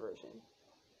computer version.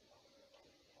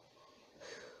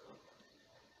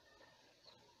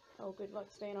 Oh, good luck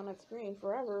staying on that screen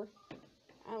forever.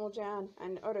 Animal Jam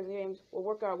and other games will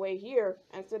work our way here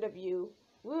instead of you.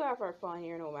 We'll have our fun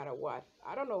here no matter what.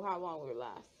 I don't know how long we'll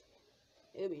last.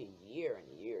 It'll be a year and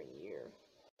a year and a year.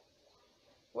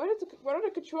 What are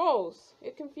the controls?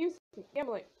 It confused me. I'm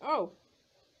like, oh,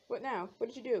 what now? What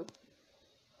did you do?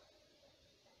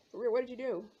 For real, what did you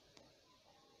do?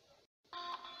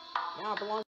 Now it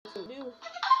belongs to you. Now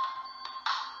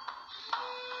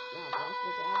it belongs to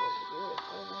the tablet. Good. I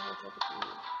don't know how to type it.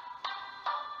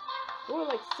 We'll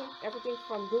like sync everything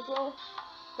from Google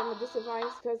from this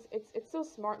device because it's so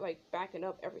smart, like backing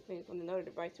up everything from another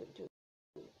device to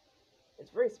it's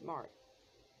very smart.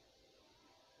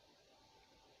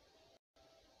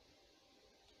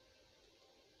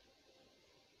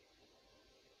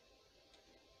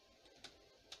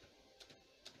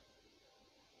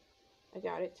 I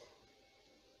got it.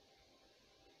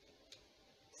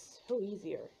 So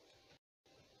easier.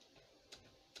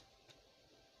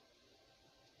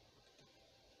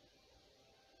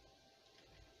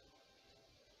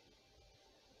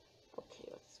 Okay,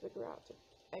 let's figure out to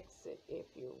exit if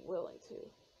you're willing to.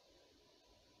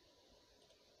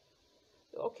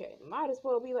 Okay, might as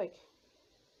well be like,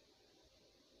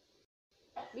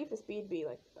 leave the speed be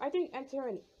like, I think enter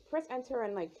and press enter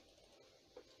and like,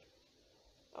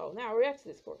 oh, now we're exit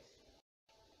this course.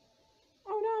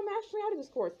 Oh no, I'm actually out of this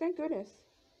course, thank goodness.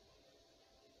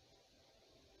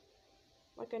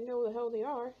 Like I know the hell they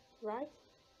are, right?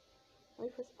 Let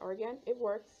me press R again, it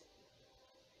works.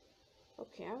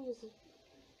 Okay, I'm just,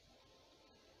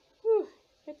 whew,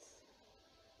 it's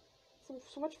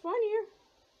so much fun here.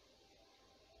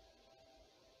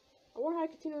 I wonder how I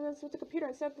continue this with the computer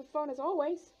instead of the phone as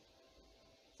always.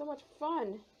 So much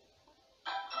fun.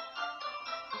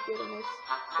 Get a nice,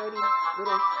 pretty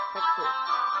little texture.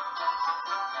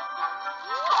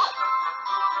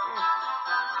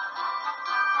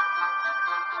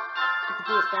 You can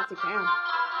do as fast as you can.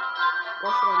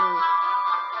 What should I move?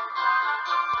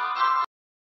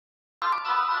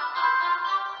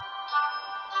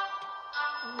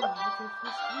 Oh, that's your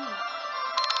first time.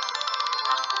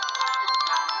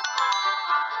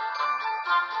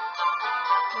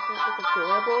 Look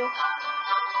adorable.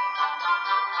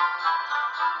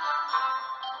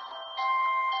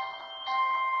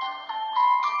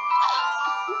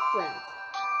 It's different.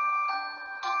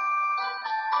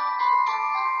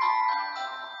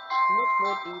 Much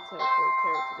more detail for a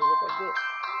character to look like this.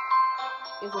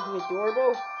 Isn't he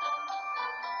adorable?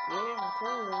 Yeah, I'm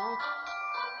telling you, right?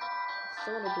 It's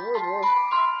so adorable.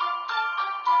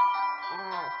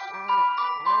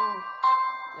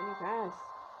 Let me pass.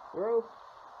 Bro.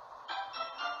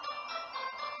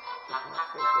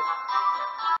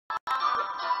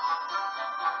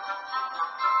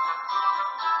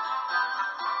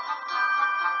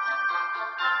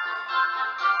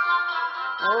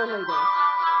 Oh my god.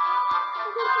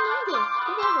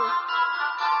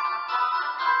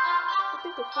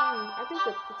 I think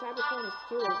the tablet phone is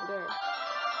cute over there.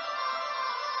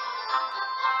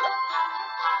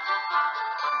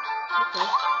 Okay.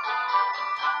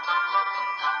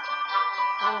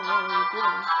 I don't know what you're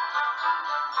doing.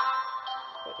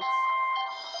 But it's...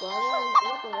 Well, I'm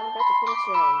about to finish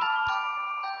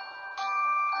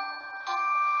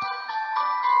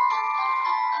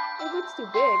it looks too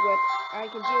big, but I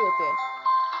can deal with it.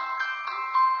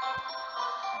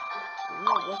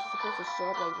 No, this is supposed to show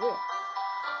up like this.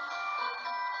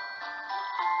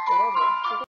 Whatever.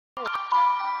 There's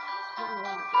nothing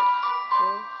wrong with it.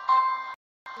 Okay?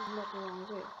 There's nothing wrong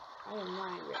with it. I am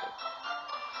not ready.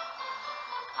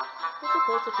 It's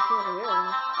supposed to continue over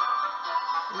there.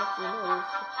 And next thing you know, there's a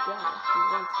guy who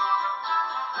wants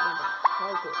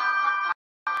focus.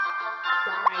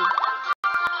 Die.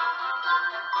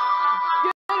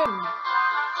 Get him!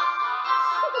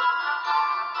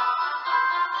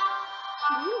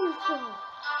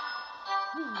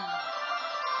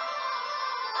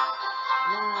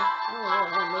 Nah, I don't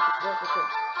really want to make it work with it.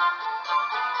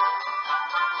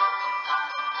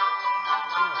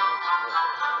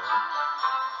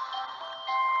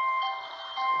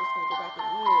 I'm just gonna go back in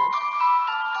here.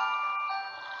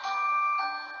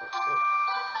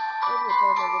 Maybe it's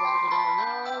over. Go back over there.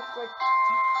 No, it's like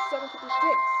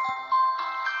 7:56.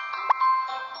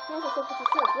 No, it's like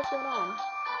 7:56. What's going on?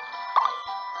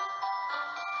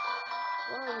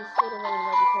 Why are you still running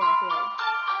right before I play?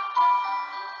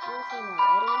 Seriously now,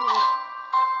 I don't know.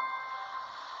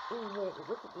 Ooh, wait,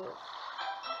 look at this.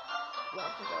 Yeah, I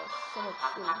think that was so much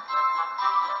food.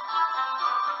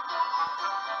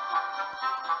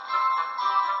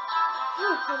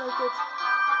 I like it.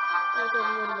 I like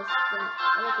everyone in this thing.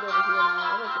 I like it over here now.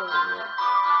 I like it over here.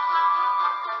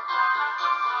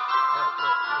 I like it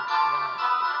over here.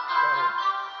 Yeah, it's better.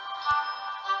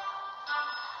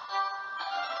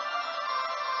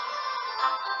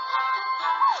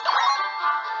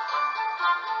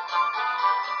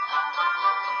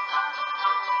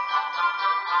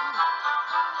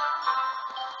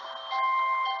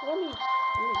 Let me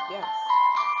guess.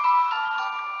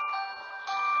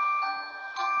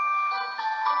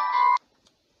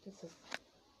 This is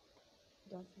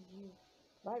done for you.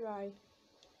 Bye bye.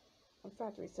 I'm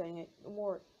factory saying it. No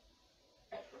more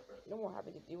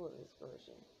having to deal with this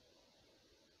version.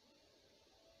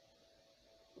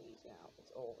 Please now,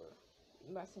 it's over.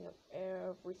 You're messing up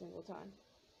every single time.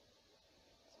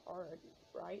 It's hard,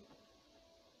 right?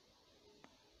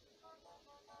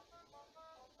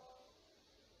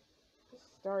 Just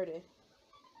started.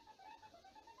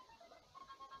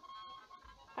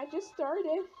 I just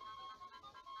started.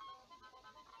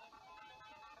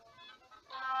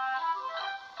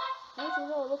 Don't you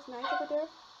know it looks nice over there?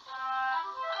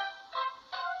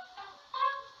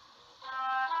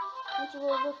 Don't you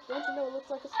know it looks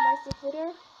like it's nice over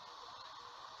there?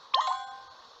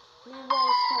 Meanwhile,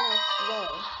 it's kind of slow,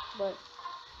 but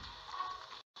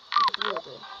it's real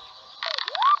good.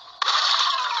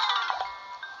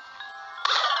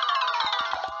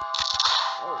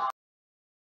 Oh.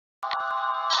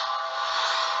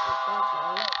 Thanks,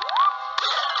 Mario.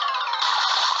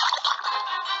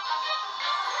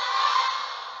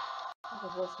 That's the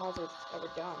worst hazards ever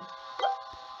done.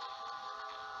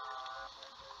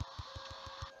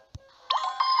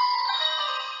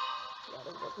 Yeah,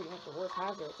 those are pretty much the worst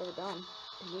hazards ever done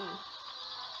to me.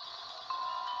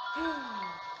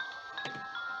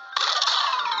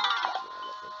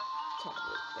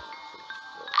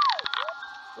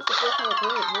 This is the first time I'm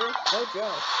playing it here. No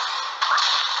joke.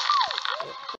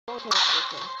 Don't have to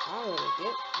listen. I'm gonna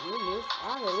get you new.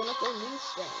 I'm gonna get a new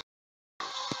thing.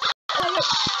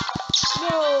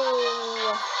 No!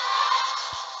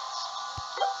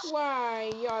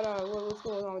 Why, Yada? What's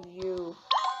going on with you?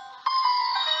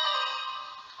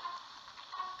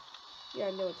 You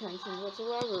had no attention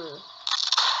whatsoever.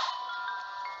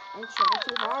 I'm trying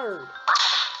too hard.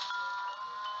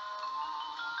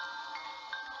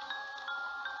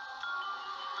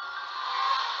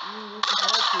 You need some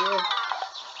help here.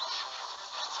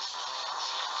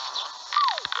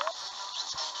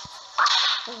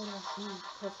 Oh no,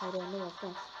 personally, I know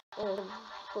offense. Oh,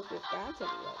 put this down to me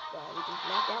like that. You just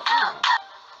knock out me.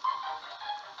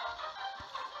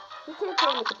 We could have put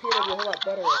on the computer to be a whole lot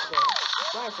better at this.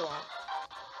 Lancelot.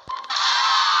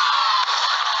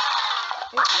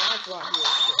 Lancelot here. I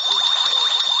could have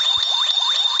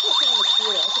put on the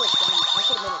computer. I could have made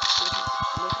it better.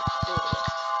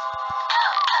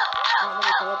 I'm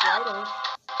gonna go up right in. I'm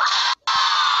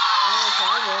gonna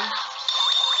try again.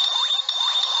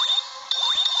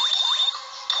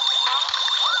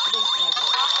 I didn't like it.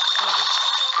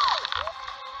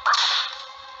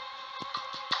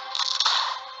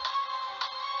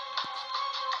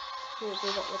 Here,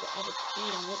 there's like an average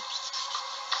speed on it.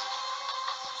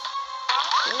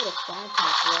 What a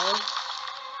phantom, bro.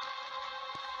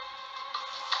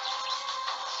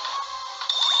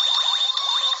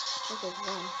 I think there's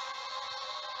one.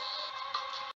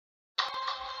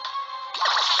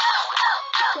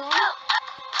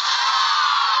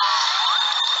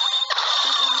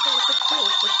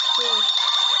 So,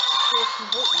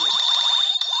 convert you.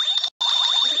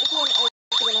 If you want to argue,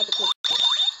 you're gonna have to click here.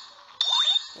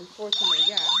 Unfortunately,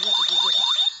 yeah, you have to do this.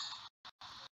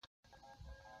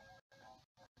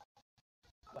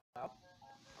 Well,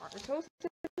 aren't we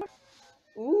toasted?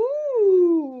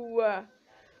 Ooh!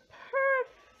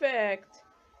 Perfect!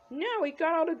 Now we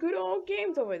got all the good old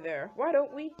games over there. Why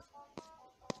don't we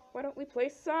play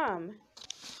some?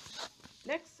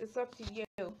 Next, it's up to you.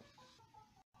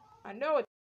 I know it's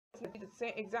gonna be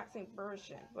the exact same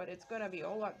version, but it's gonna be a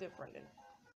whole lot different than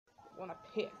the one I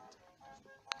picked.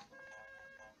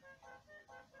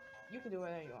 You can do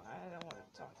whatever you want. I don't want to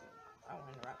talk to you. I don't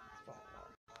want to interact with this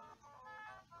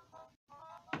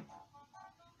phone.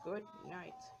 Good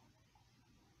night.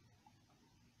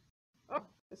 Oh,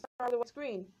 it's not on the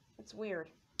screen. It's weird.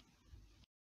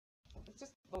 It's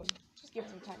just load. Just give it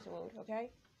some time to load,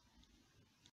 okay?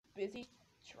 Busy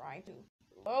trying to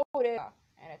load it up,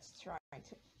 and it's trying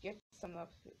to get some of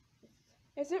it.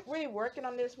 Is it really working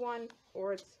on this one?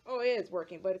 Or it's, oh, it is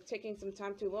working, but it's taking some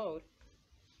time to load.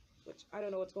 Which, I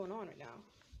don't know what's going on right now.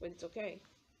 But it's okay.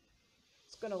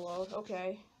 It's gonna load,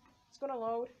 okay. It's gonna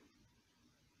load.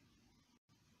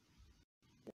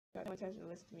 Got no intention to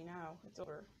listen to me now. It's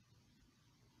over.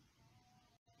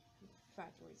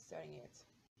 Factory resetting it.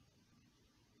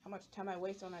 How much time I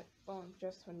waste on that phone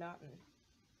just for nothing.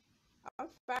 I'm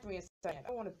factory resetting it. I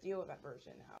don't want to deal with that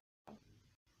version now.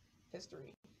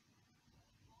 History.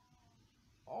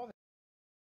 All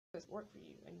this work for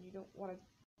you, and you don't want to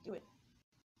do it.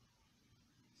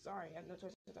 Sorry, I have no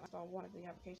choice to install one of the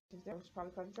applications there, which is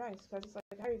probably called drives, because it's like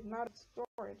a high amount of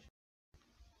storage.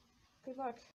 Good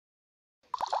luck.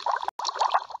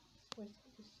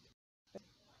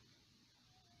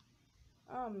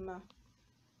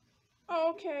 Oh,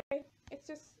 okay. It's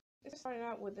just starting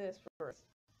out with this first.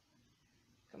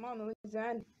 Come on,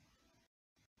 Zen.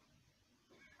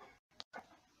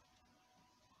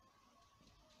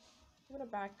 I'm gonna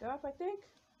back up, I think.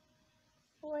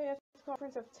 Oh, I have to call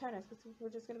Prince of Tennis, because we're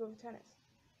just gonna go for tennis.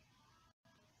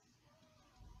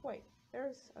 Wait,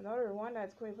 there's another one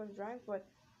that's great for the drive, but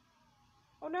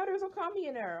oh, now there's Okami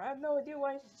in there. I have no idea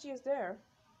why she is there.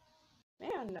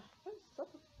 Man, some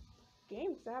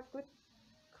games that have good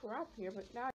crap here,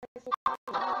 but now I see Okami.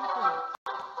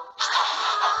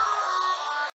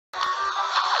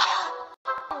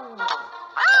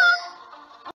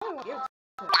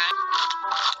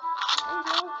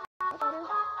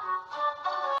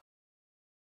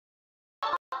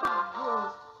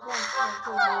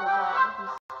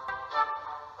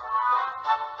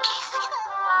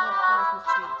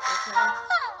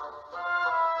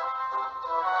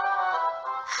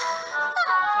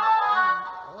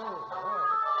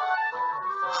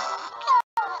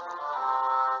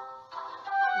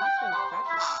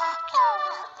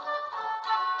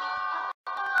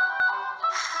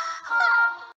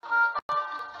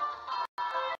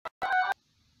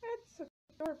 That's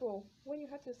adorable when you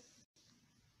have to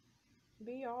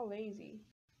be all lazy.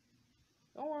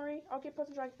 Don't worry, I'll get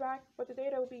Puzzle Drive back, but the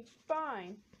data will be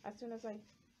fine as soon as I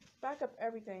back up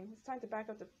everything. It's time to back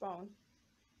up the phone.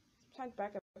 It's time to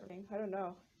back up everything. I don't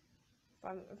know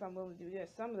if I'm willing to do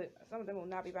this. Some of them will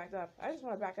not be backed up. I just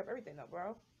want to back up everything though,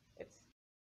 bro. It's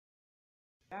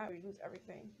now we lose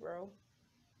everything, bro.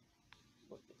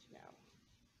 Look at you now.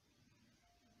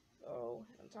 Oh,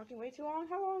 I'm talking way too long.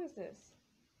 How long is this?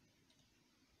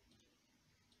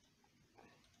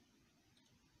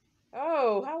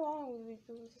 Oh, how long will we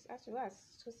just actually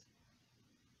last? Just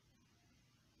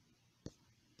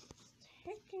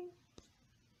taking.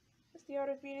 Is the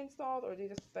others being installed or they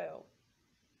just fail?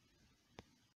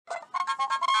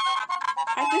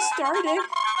 I just started.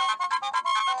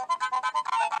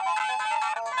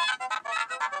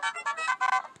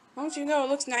 Don't you know it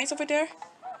looks nice over there?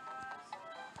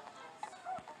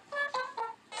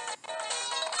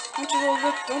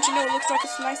 Don't you know it looks like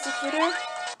it's nice over there?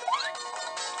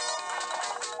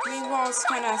 Meanwhile, it's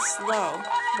kind of slow,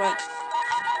 but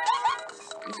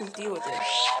you can deal with it.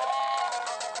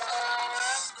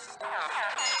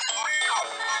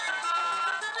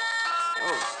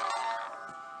 Oh.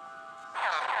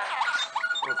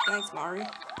 Well, thanks, Mari.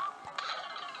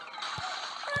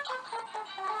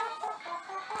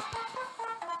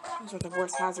 Those are the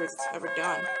worst hazards ever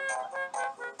done.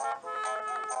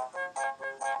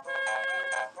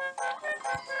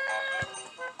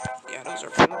 Yeah, those are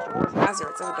pretty much the worst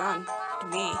hazards ever done to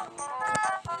me.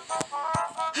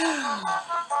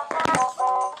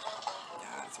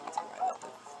 That's the reason why I let the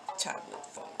tablet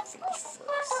phone finish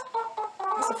first.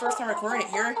 This is the first time recording it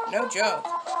here. No joke.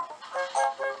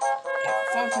 If the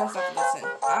phone tells not to listen,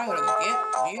 I'm gonna go get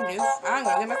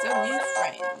myself a new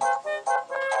friend.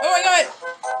 Oh my god!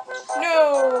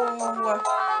 No!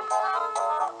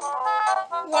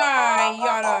 Why,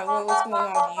 Yada? What's going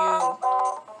on with you?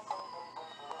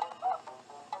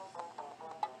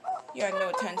 You had no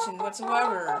attention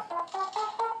whatsoever.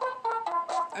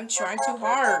 I'm trying too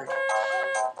hard.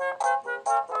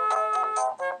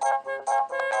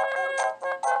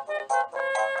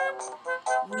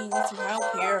 We need some help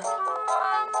here.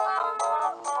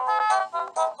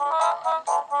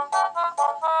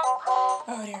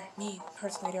 Oh dear, me,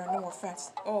 personally, there are no more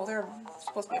fans. Oh, there's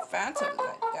supposed to be a phantom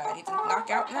that I need to knock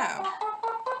out now.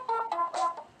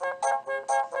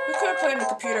 Who could have playing the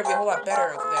computer would be a whole lot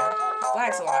better over there. It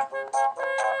lags a lot.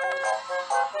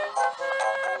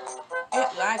 It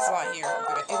lags a lot here.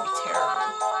 It'd be terrible.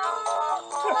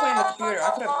 I could have played on the computer.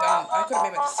 I could have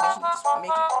made my decision to just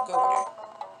make it go over there.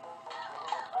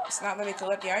 It's not letting me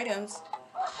collect the items.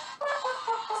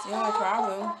 It's the only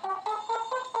problem.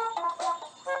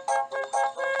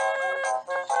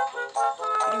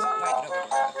 It doesn't like it over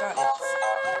there. I thought it's...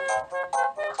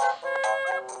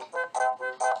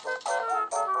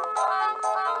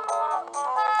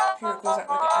 Computer goes at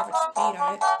like an average speed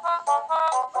on it.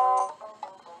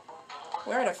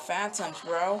 Where are the phantoms,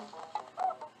 bro?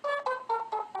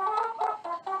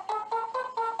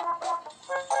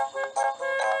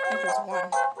 I think there's one.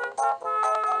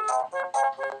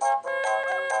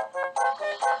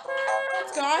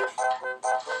 It's gone.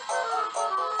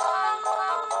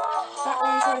 That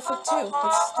one you try to flip too.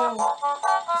 It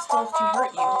still can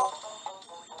hurt you.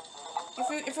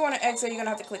 If you want to exit, you're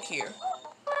gonna have to click here.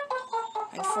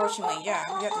 Unfortunately, yeah,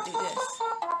 we have to do this.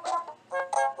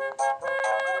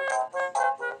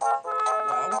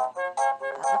 Well,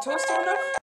 are we toasted enough?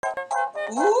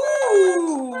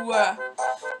 Ooh!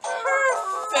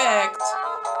 Perfect!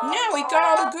 Now we got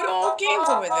all the good old games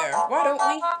over there. Why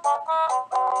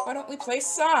don't we play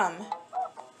some?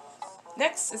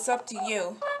 Next, it's up to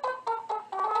you.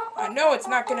 I know it's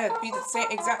not gonna be the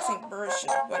exact same version,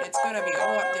 but it's gonna be a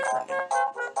whole lot different than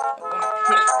the one I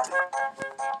picked.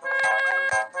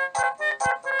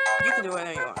 You can do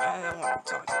whatever you want. I don't want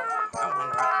to talk to you. I don't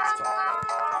want to talk.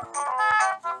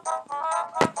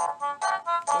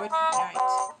 Good night.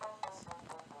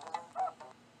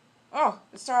 Oh,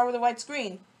 it started with a white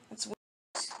screen. That's weird.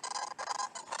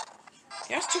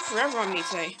 Yeah, that took forever on me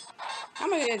today. How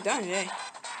am I gonna get it done today?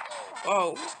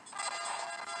 Oh,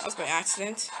 that was by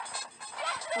accident.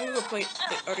 I'm gonna go play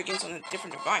the other games on a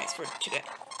different device for today.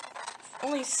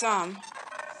 Only some.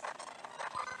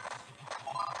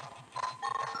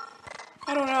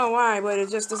 I don't know why, but it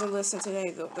just doesn't listen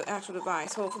today, the actual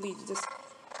device. Hopefully you just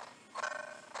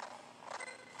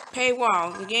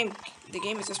paywall. The game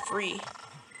is just free.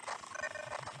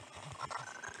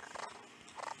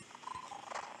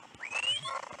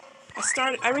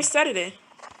 I restarted it.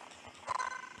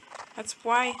 That's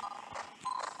why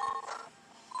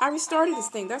I restarted this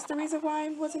thing. That's the reason why I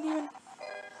wasn't even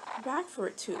back for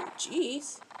it too.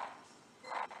 Jeez.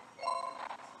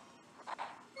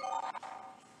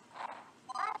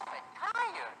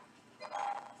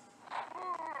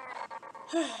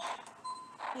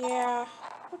 Yeah,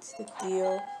 what's the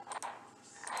deal?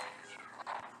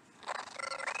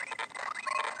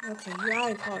 Okay, yeah, I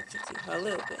apologize to you a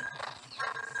little bit.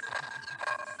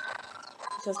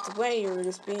 Because the way you were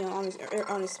just being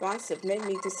unresponsive made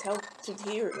me just help to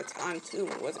hear at the time too.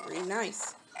 It wasn't really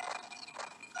nice.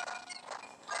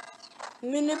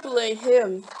 Manipulate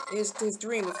him is his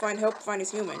dream to help find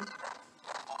his human.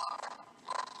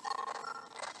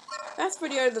 That's for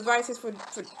the other devices for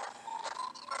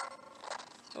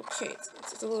okay,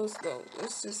 it's a little slow.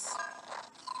 Let's just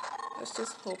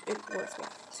hope it works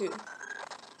well too.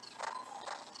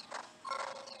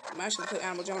 I'm actually put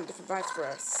Animal Jam on different device for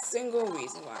a single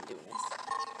reason why I'm doing this.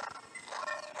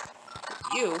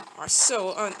 You are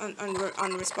so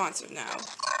unresponsive now,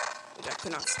 which I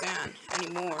could not stand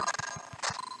anymore.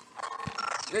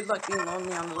 Good luck being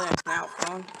lonely on the left now,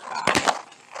 phone. Bye.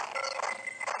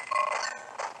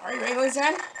 Are you ready,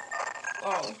 Lizanne?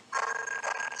 Oh.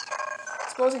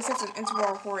 Exposing sensitive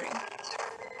interval recording.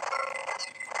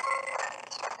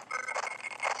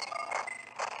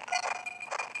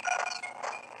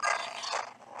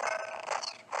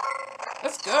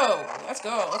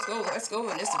 Let's go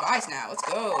on this device now. Let's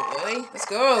go, boy. Let's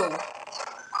go.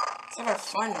 Let's have our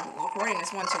fun recording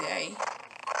this one today.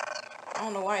 I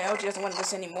don't know why LG doesn't want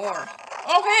this anymore.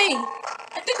 Oh, hey!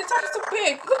 I think the top is too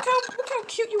big. Look how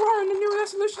cute you are in the new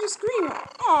resolution screen.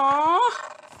 Aww.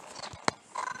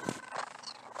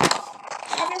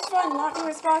 Having fun, not being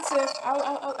responsive.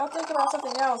 I'll think about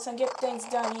something else and get things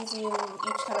done easy in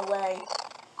each kind of way.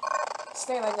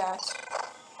 Stay like that.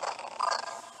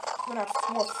 I'm gonna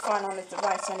have more fun on this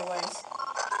device anyways.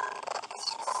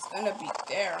 It's gonna be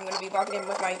there. I'm gonna be logging in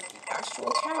with my actual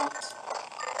account.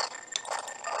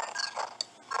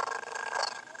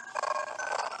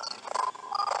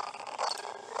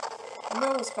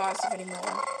 No responsive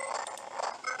anymore.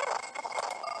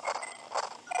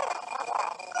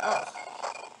 Oh.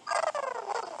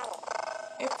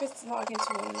 If it's logged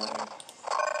into another.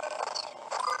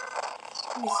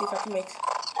 Let me see if I can make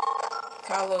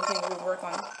Kylo thing will work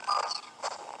on.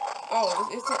 Oh,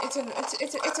 it's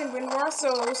in WinRAR, so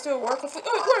it'll still work. Oh,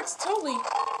 it works totally.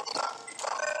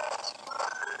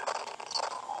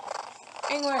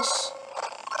 English.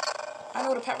 I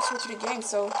know the password to the game,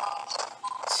 so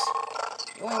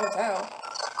you won't even tell.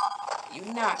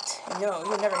 You not. No,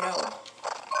 you'll never know.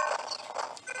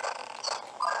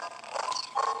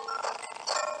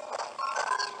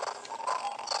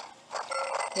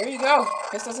 There you go.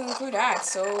 This doesn't include ads,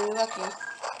 so lucky.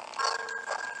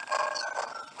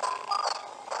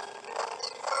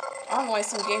 I don't know why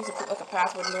some games put like a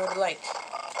password in order to like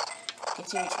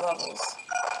continue levels.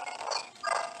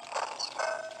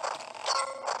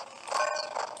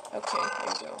 Okay,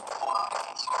 there you go.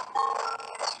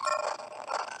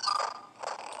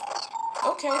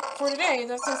 Okay, for today,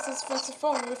 since this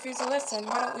phone refuses to listen,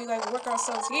 why don't we like work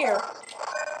ourselves here?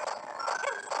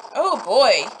 Oh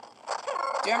boy!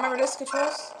 Do you remember this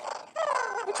controls?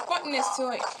 Which button is to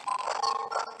like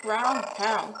round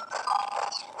pound?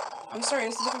 I'm sorry,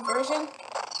 is this a different version?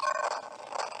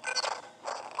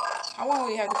 I want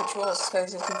we have the controls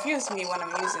because it confused me when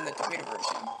I'm using the computer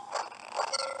version.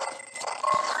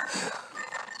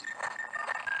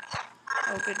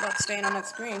 Oh, good luck staying on that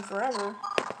screen forever.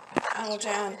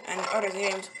 Hamilton and other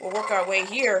games will work our way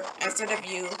here instead of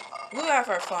you. We'll have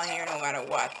our fun here no matter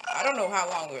what. I don't know how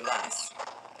long we'll last.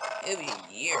 It'll be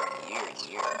a year and year and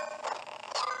year.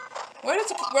 What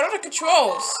are the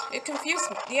controls? It confused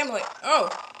me. Yeah, I'm like, oh.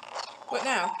 What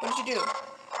now? What did you do?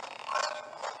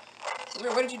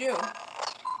 What did you do?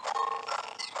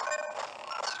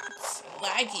 It's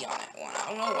laggy on that one. I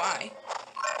don't know why.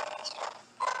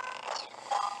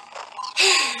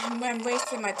 I'm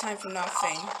wasting my time for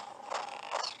nothing.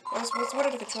 What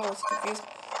are the controls? Confused.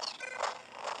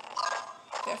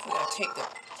 Definitely gotta take the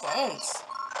phones.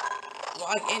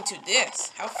 Log into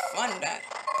this. How fun that.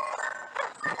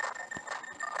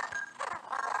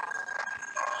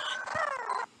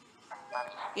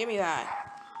 Give me that.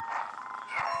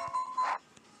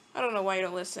 I don't know why you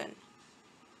don't listen.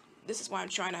 This is why I'm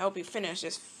trying to help you finish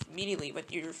this immediately,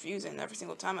 but you're refusing every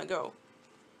single time I go.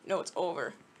 No, it's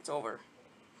over. It's over.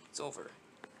 It's over.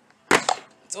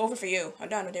 It's over for you. I'm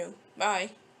done with you.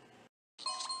 Bye.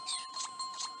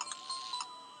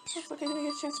 Looks like I didn't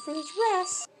get a chance for this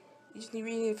rest. You just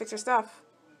really need to fix your stuff.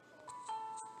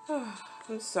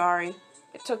 I'm sorry.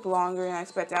 It took longer than I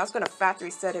expected. I was gonna factory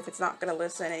reset if it's not gonna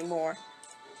listen anymore.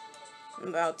 I'm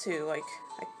about to, like,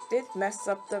 I did mess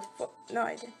up the no,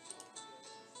 I didn't.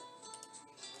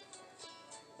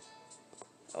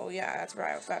 Oh yeah, that's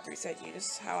right. I factory reset you.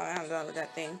 Just how I am done with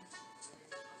that thing.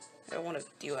 I don't want to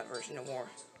deal that version no more.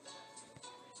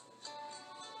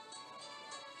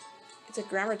 It's a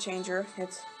grammar changer.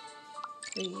 It's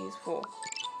really useful.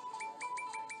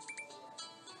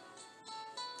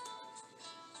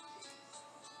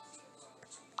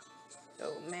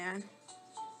 Oh man.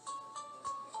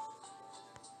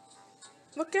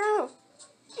 Look out!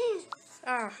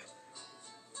 Ah.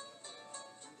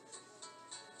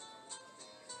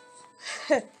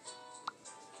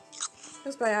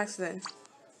 Just by accident.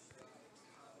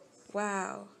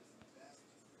 Wow.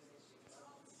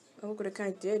 Oh, look what it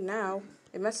kind of did now.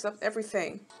 It messed up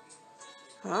everything.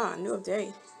 Ah, new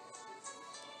update.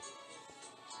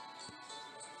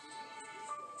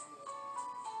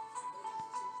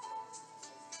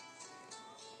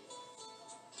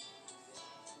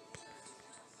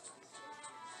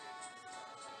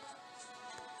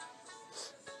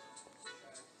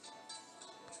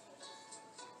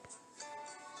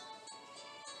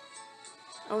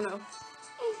 Oh no.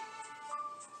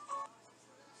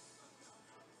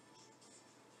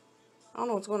 I don't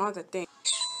know what's going on with that thing.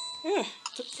 Yeah,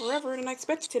 took forever than I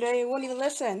expected today. It wouldn't even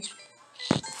listen.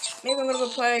 Maybe I'm gonna go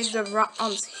play the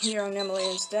ROMs here on Emily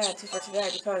instead for today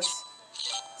because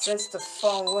since the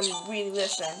phone wouldn't really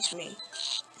listen to me.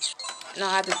 And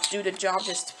I had to do the job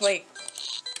just to play.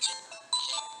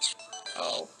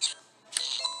 Oh.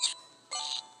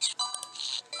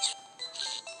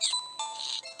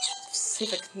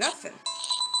 Specific nothing.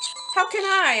 How can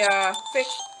I fix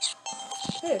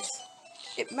this?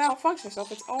 It malfunctions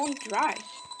off its own drive.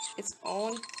 Its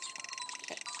own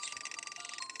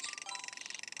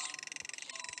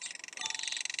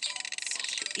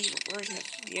such an evil version of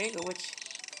Diego, which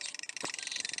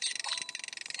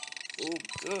oh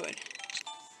good.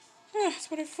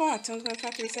 That's what I thought. Someone's gonna try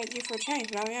to reset you for a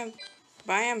change, but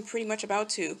I am pretty much about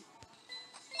to.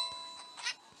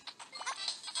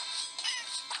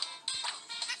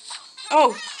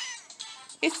 Oh!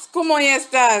 It's como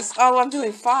estas. Oh, I'm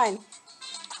doing fine.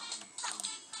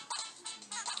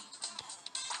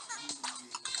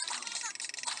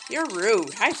 You're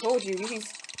rude. I told you.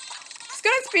 He's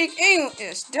gonna speak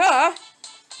English. Duh.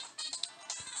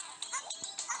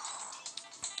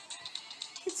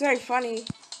 It's very funny.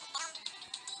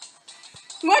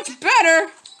 Much better.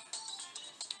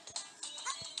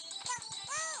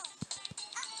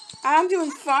 I'm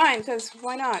doing fine, because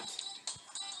why not?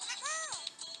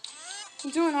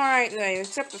 I'm doing alright today,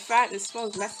 except the fact this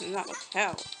phone's messing up like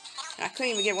hell. And I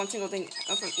couldn't even get one single thing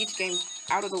from each game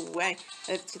out of the way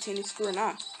that it continues screwing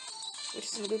up. Which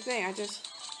is a good thing.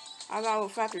 I thought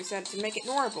with factory reset to make it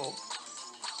normal.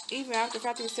 Even after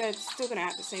factory reset, it's still gonna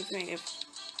have the same thing if...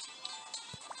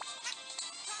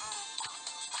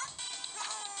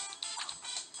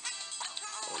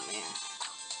 Oh man.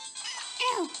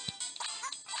 Ow!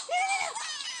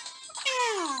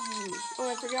 Ow! Oh,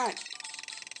 I forgot.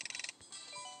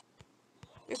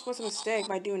 This was a mistake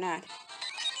by doing that.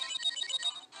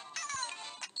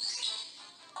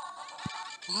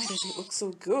 Why does it look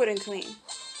so good and clean?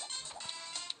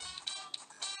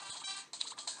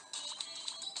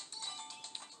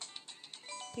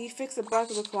 He fixed the bug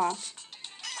of the clock.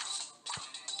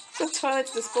 The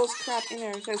toilets dispose crap in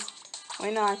there because why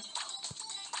not?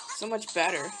 So much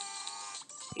better.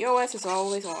 The OS is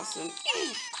always awesome.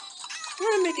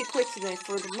 We're gonna make it quick today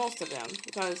for the most of them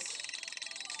because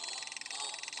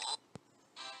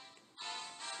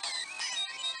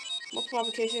multiple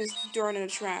applications thrown in the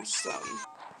trash. So.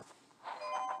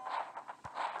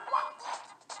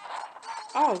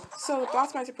 Oh, so the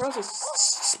boss might suppose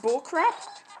is bull crap?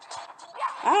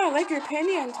 I like your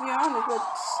opinion, to be honest, but...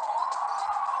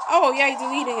 Oh, yeah, you're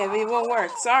deleting it, but it won't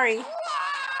work. Sorry.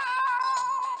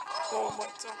 Oh, my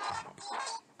God.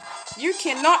 You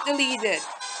cannot delete it.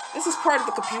 This is part of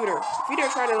the computer. If you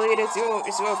don't try to delete it,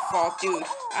 it's your fault, dude.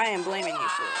 I am blaming you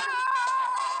for it.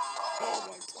 Oh,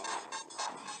 my God.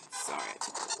 Sorry, I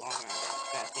took a long hour on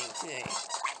that thing today.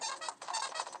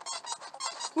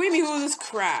 Leave me who this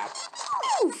crap.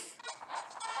 Oof.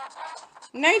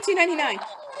 1999.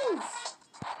 Oof.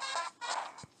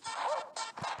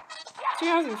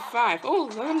 2005. Oh,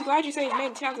 I'm glad you said it made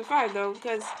in 2005 though,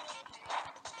 because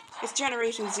it's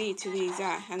Generation Z to be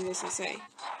exact. And this I say,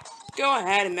 go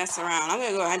ahead and mess around. I'm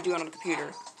gonna go ahead and do it on the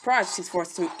computer. Project 64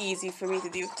 is too easy for me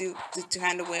to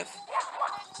handle with.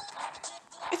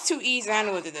 It's too easy to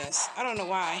handle with this. I don't know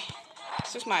why.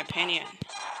 It's just my opinion.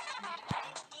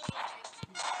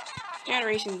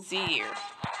 Generation Z here.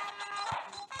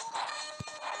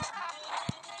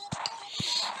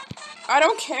 I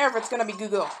don't care if it's gonna be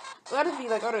Google. Let it be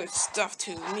like other stuff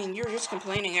too. I mean, you're just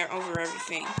complaining over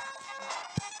everything.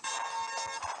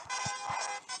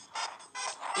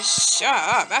 Shut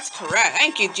up. That's correct.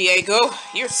 Thank you, Diego.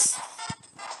 You're...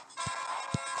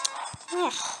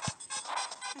 Ugh.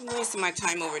 I'm wasting my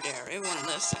time over there. It won't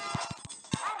listen.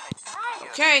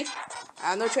 Okay.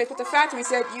 I have no choice but the factory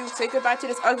said you say goodbye to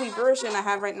this ugly version I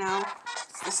have right now.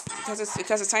 Because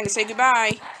it's time to say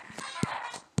goodbye.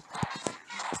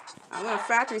 I'm gonna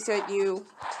factory set you.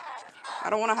 I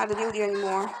don't want to have to deal with you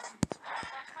anymore.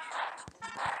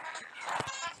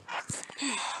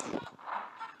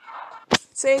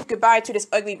 Say goodbye to this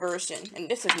ugly version, and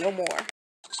this is no more.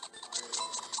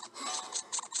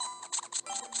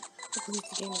 I believe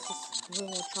the game is just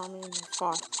really charming and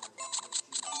fun.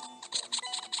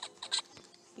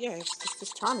 Yeah, it's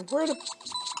just charming. Where the...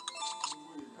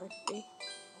 Okay.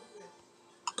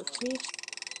 With me?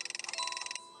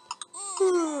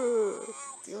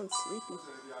 Feeling sleepy.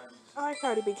 I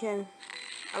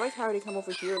like how they come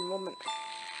over here in a moment.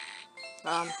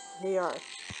 They are.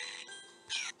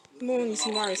 The moment you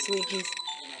see Mario sleep, he's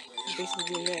basically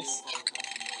doing this.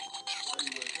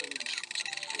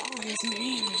 Oh, it's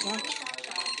me, bro.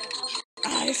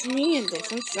 It's me in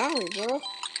this. I'm sorry, bro.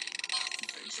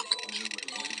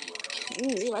 I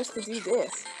didn't realize to do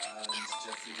this.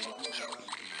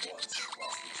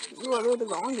 You were a little bit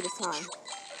longer this time.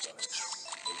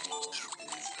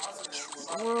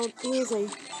 The world is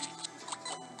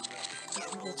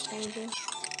changing.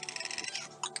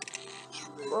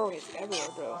 The world is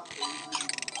everywhere, bro.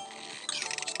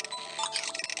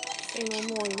 Say no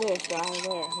more of this guy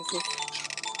there. It's just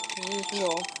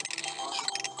unusual.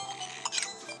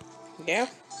 Yeah?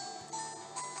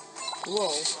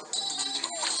 Whoa.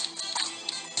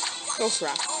 Oh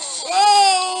crap.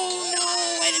 Oh no!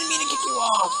 I didn't mean to kick you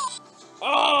off!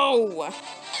 Oh!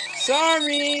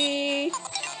 Sorry!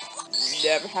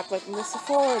 Never happened like this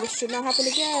before. This should not happen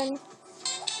again.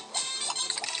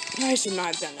 I should not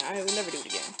have done that. I would never do it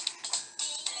again.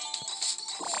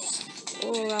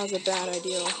 Oh, that was a bad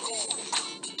idea.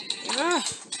 Ah!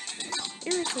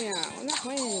 Seriously now. I'm not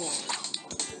playing anymore.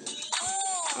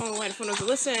 Oh, wait, phone doesn't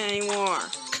listen anymore.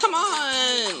 Come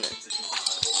on!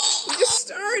 We just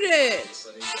started!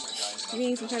 You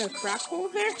mean some kind of crack hole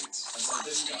there?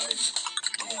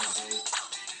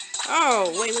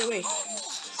 Oh, wait.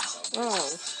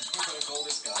 Oh.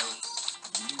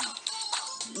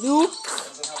 Luke.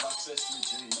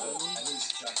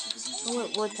 Don't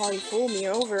let word party fool me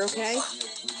over, okay?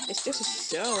 It's just a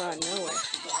show out of nowhere.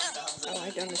 Oh, I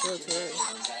done this really too early.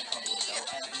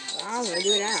 Well, I'm gonna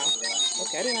do it now.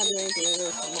 Okay, I didn't have to do anything to do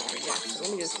with tomorrow. Yeah, so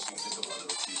let me just.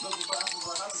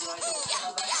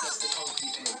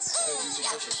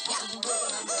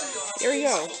 There we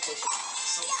go.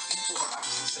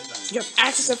 You have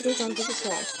access to everything on Google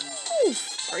Chrome. Oof,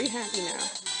 are you happy now?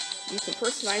 You can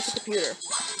personalize the computer.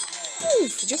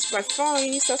 Oof, just by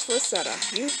following these steps for a setup.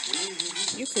 You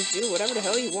can do whatever the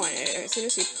hell you want as soon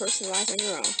as you personalize on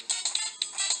your own.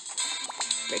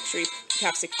 Make sure you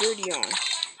have security on,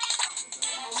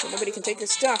 so nobody can take your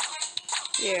stuff.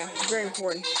 Yeah, very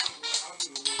important.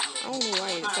 I don't know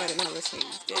why you decided not to listen to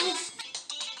these days.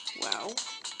 Well,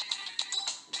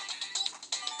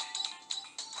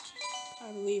 I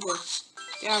believe it.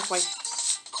 Yeah, it's like,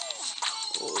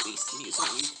 oh, these music on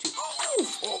YouTube.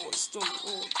 Oof, oh, it's still,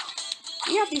 oh.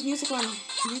 We have these music on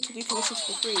YouTube you can listen to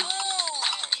for free.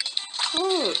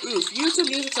 Oh, oof, YouTube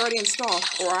music's already installed.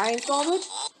 Or I installed it?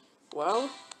 Well,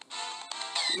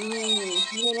 you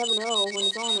may never know when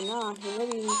it's on or not. Or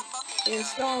maybe they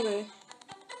installed it.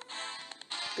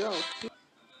 Go.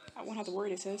 I won't have to worry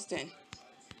this instant.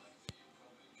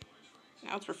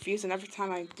 Now it's refusing every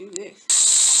time I do this.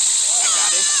 I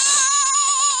got it.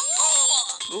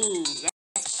 Ooh,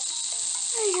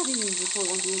 I have to use before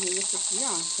one doing this for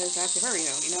young, because I have to hurry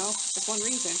though, you know? That's one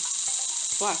reason.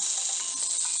 Plus,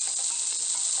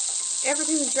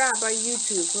 everything is dropped by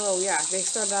YouTube. Oh yeah, they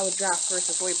started out with draft first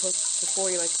before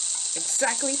you like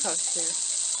exactly post there.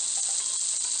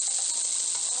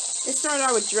 It started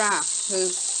out with draft,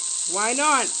 because why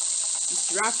not? It's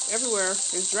draft everywhere.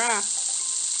 There's draft.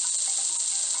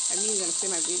 I mean, you're gonna say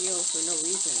my video for no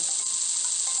reason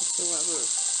whatsoever.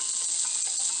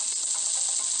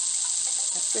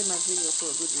 I said my video for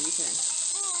a good reason.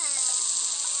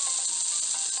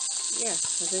 Yeah,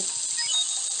 because it's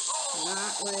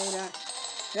not way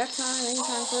that time,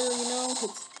 anytime further, you know,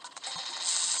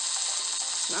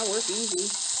 it's not worth easy.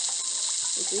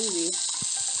 It's easy.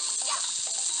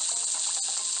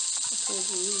 Okay,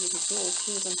 it's easy to control.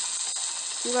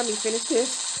 You let me finish this?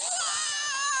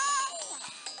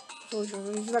 If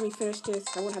you let me finish this,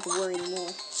 I won't have to worry anymore.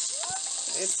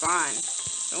 It's fine.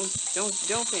 Don't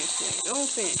finish it. Don't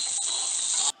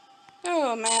finish.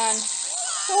 Oh man.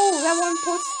 Oh, that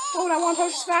one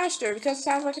post is faster because it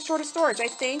sounds like a shorter storage, I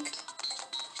think.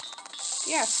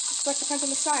 Yes, it's like depends on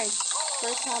the size.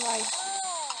 First time I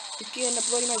begin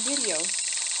uploading my video.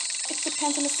 It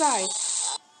depends on the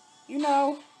size. You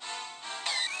know,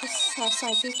 this is how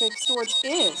scientific storage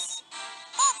is.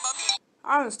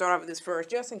 I'm gonna start off with this first,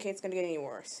 just in case it's gonna get any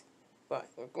worse. But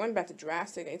we're going back to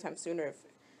drastic anytime sooner if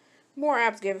more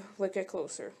apps get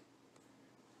closer.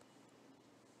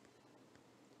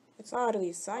 It's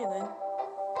oddly silent.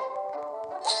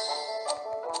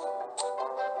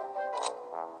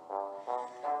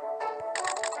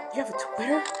 You have a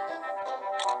Twitter?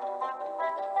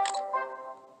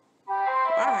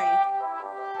 Why?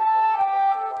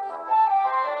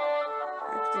 How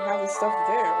could you have this stuff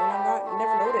there when I'm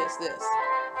never noticed this?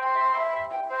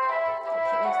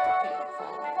 Okay, let's stop hitting my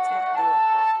phone. Let's not do it.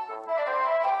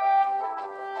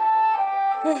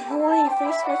 Don't worry,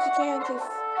 finish as much as you can, because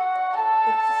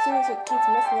as soon as it keeps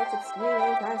messing up its screen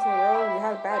 8 times in a row and you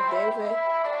have a bad day with it,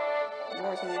 the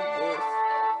more it's gonna get worse.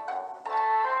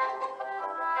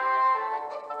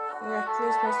 Yeah,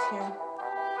 finish as much as you can.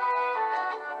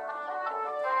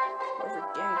 Whatever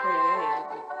game play today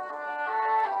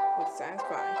would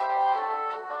satisfy.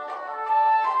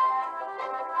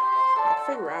 I'll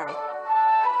figure out.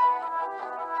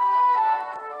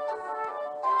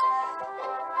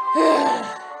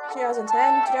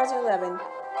 2010, 2011.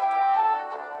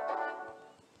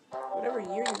 Whatever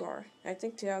year you are, I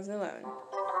think 2011.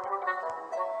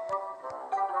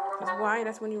 Because why?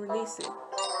 That's when you release it.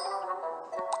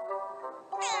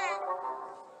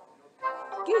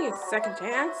 Give me a second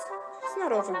chance. It's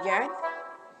not over yet.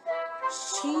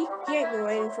 He ain't been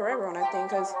waiting forever on that thing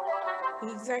because he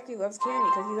exactly loves candy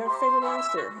because he's our favorite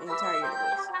monster in the entire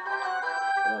universe.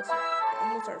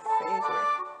 Almost our favorite.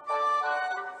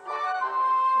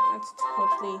 That's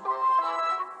totally...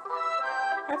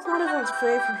 That's not everyone's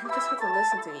favorite. You just have to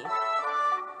listen to me.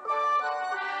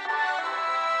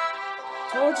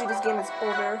 Told you this game is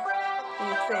older than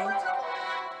you think.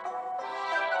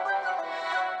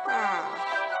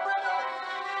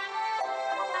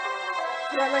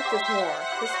 But I like this more.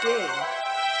 This game.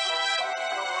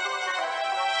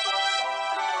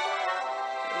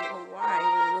 I don't know why,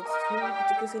 but it looks too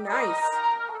ridiculously nice.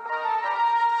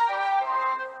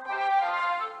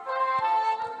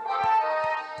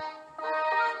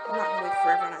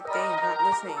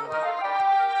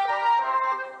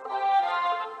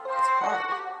 hard.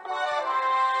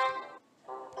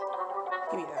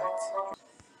 Give me that.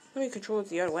 Let me control it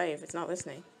the other way if it's not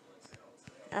listening.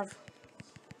 I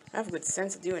have a good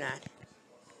sense of doing that.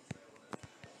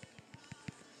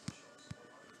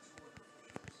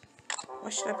 Why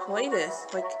should I play this?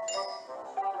 Like,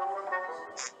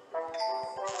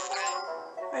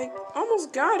 I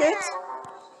almost got it.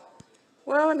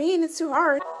 Well, I mean, it's too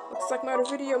hard. Looks like my other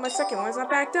video, my second one, is not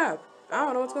backed up. I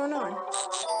don't know what's going on.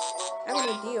 I have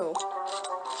an deal.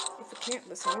 If I can't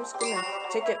listen, I'm just gonna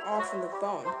take it off from the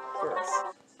phone first.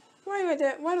 Why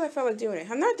do I feel like doing it?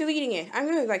 I'm not deleting it. I'm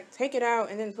gonna like take it out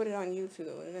and then put it on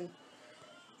YouTube, and then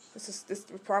this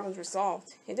problem's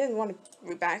resolved. It didn't want to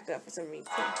be backed up for some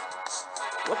reason.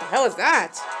 What the hell is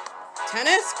that?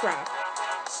 Tennis? Crap.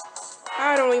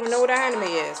 I don't even know what an anime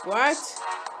is. What?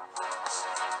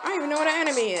 I don't even know what an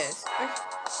anime is.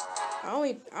 I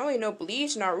only know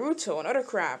Bleach, Naruto, and other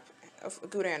crap of a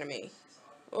good anime.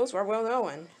 Those are well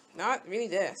known. Not really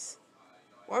this.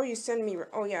 Why were you sending me?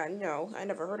 Oh yeah, no, I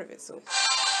never heard of it. So I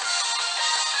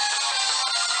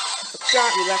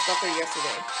forgot we left off there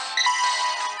yesterday.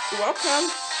 You're welcome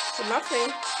for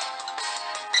nothing.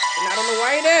 And I don't know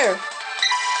why you're there.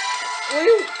 Will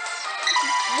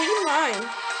you mind?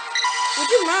 Would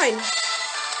you mind?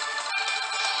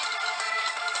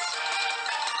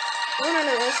 Don't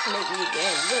underestimate me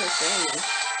again. You understand me.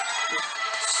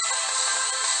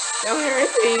 Don't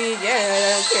underestimate me again. I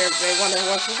don't care if they want to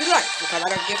watch me life because I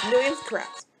don't get millions of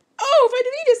craps. Oh, if I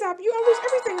delete this app, I'll lose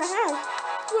everything I have.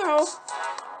 Well,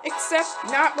 except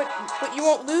not, but you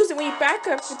won't lose it when you back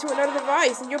up into another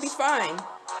device, and you'll be fine.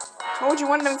 Told you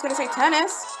one of them was gonna say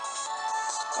tennis.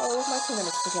 Oh, where's my 2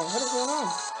 minutes again? What is going on?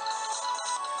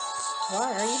 Why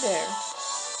are you there?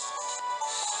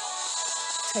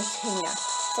 Titania.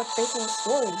 It's like based on the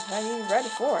story I haven't even read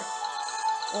before.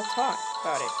 Or taught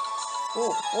about it.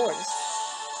 School before. It's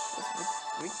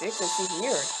ridiculously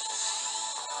weird.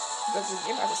 Because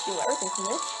you're about to steal everything from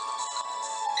it.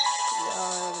 No, it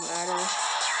doesn't matter.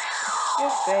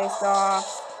 Just based off.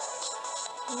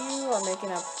 You are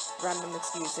making up random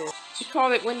excuses. You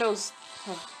called it Windows.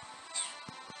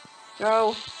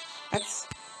 No,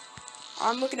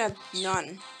 I'm looking at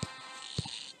none.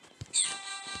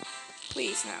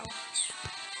 Please, now.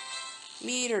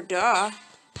 Meter, duh.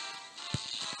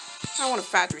 I want to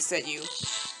factory reset you.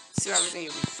 So everything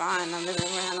will be fine. I'm living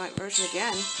around like version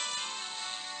again.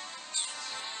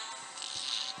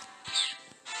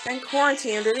 Then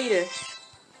quarantine or delete it.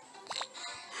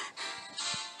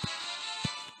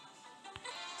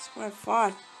 That's what I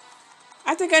thought.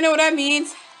 I think I know what that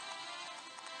means.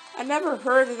 I never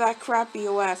heard of that crappy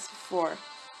OS before.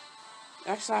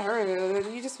 Actually, I heard of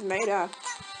it. You just made up.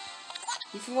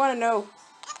 If you want to know.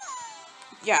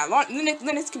 Yeah,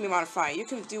 Linux can be modified. You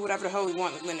can do whatever the hell you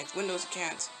want with Linux. Windows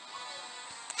can't.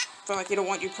 Feel like they don't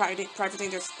want you pirating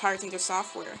their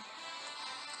software.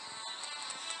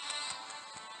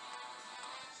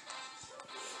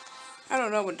 I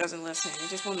don't know what doesn't listen. It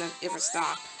just won't ever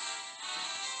stop.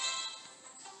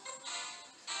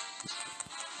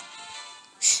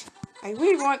 I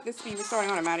really want this to be restarting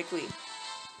automatically.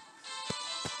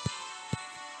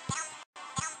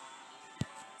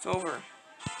 It's over.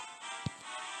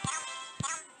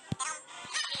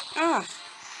 Ah.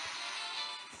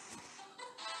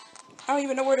 I don't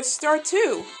even know where to start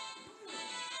to.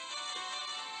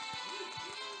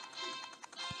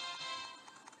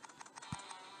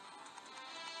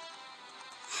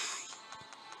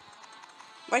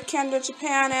 Like Canada,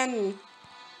 Japan, and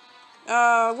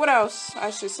what else I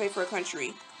should say for a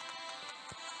country?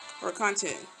 Or a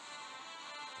continent.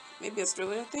 Maybe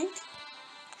Australia, I think?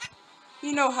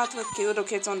 You know how to let little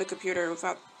kids on the computer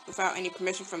without any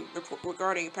permission from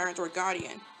regarding a parent or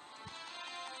guardian.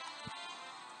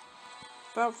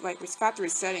 But like factory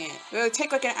resetting it. It'll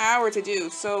take like an hour to do,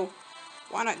 so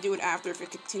why not do it after if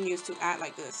it continues to act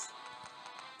like this?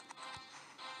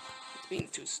 It's being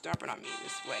too stubborn on me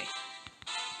this way.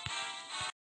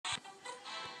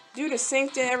 Do the same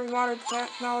thing every modern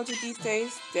technology these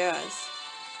days does.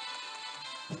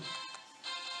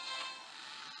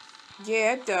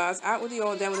 Yeah, it does. Out with the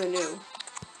old, down with the new.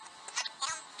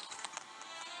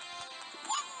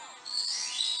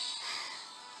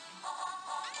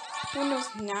 Windows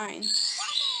 9.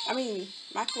 I mean,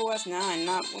 Mac OS 9,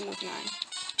 not Windows 9.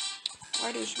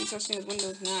 Why there should be such thing as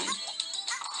Windows 9?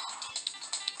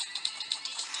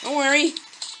 Don't worry.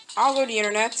 I'll go to the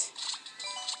internet.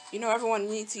 You know everyone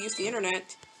needs to use the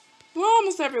internet. Well,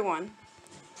 almost everyone.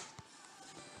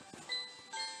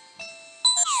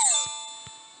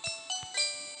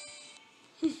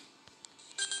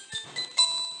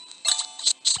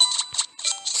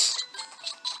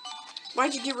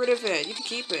 Why'd you get rid of it? You can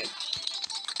keep it.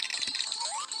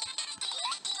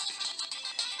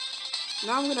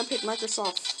 Now I'm gonna pick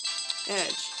Microsoft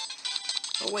Edge.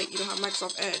 Oh wait, you don't have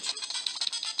Microsoft Edge.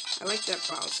 I like that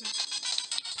browser.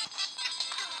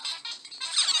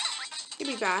 He'll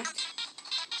be back.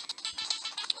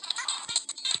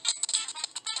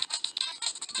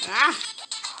 Ah!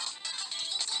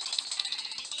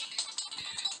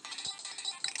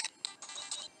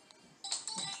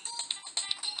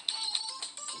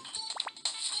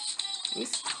 Let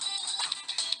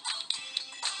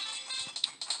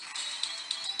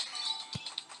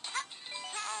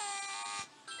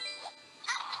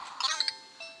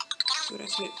see what I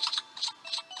should.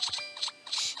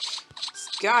 This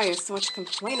guy is so much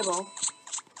complainable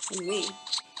than me.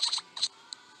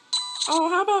 Oh,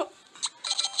 how about...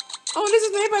 Oh, this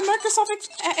is made by Microsoft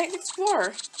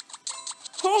Explorer.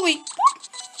 Holy...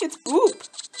 It's Boop.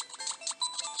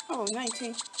 Oh,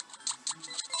 19.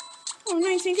 Oh,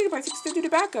 19 gigabytes. You can still do the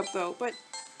backup, though, but...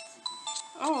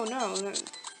 Oh, no.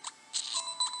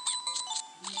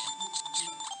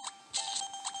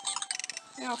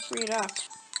 Now free it up.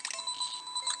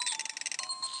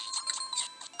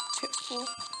 Pitful.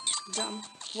 Dumb.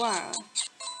 Wow.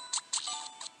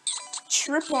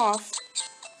 Trip off.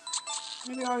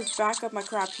 Maybe I'll just back up my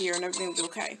crap here and everything will be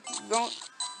okay. Don't...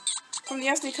 From the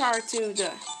SD card to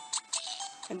the...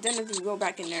 And then it will go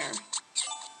back in there.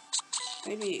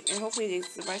 Maybe, and hopefully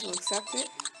this device will accept it.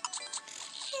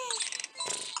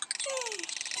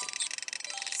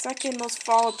 Second most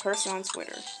followed person on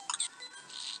Twitter.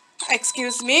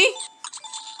 Excuse me?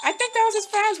 I think that was his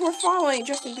fans who were following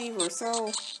Justin Bieber,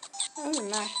 so... Other than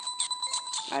that,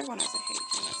 everyone has a hate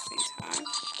him at the same time.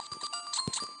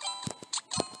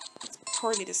 It's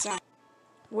poorly designed.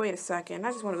 Wait a second,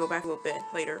 I just want to go back a little bit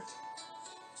later.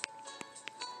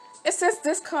 It says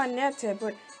disconnected,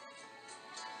 but...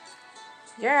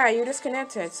 Yeah, you're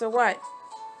disconnected, so what?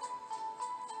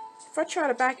 If I try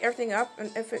to back everything up,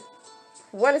 and if it...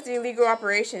 What is the illegal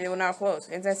operation? It will now close.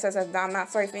 And then says that I'm not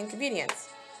sorry for inconvenience.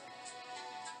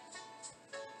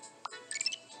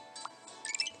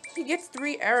 He gets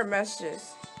 3 error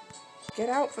messages. Get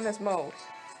out from this mode.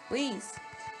 Please.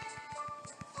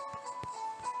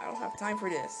 I don't have time for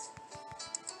this.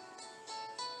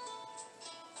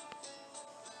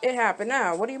 It happened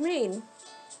now. What do you mean?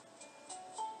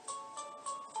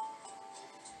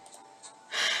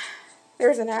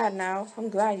 There's an ad now. I'm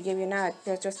glad you gave me an ad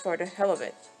just for the hell of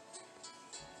it.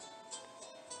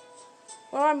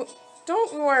 Well,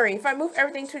 don't worry. If I move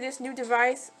everything to this new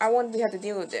device, I won't have to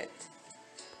deal with it.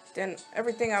 Then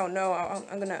everything I'll know,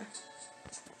 I'm gonna...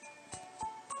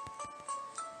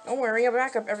 Don't worry, I'll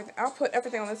back up everything. I'll put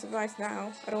everything on this device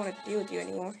now. I don't want to deal with you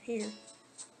anymore. Here.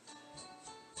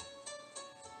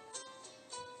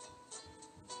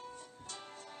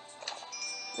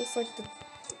 Looks like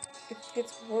it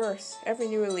gets worse every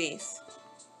new release.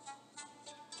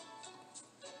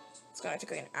 It's gonna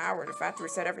take like an hour to factory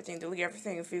reset everything, delete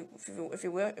everything if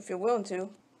you're willing to.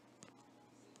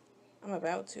 I'm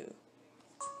about to.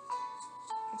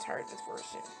 I'm tired of this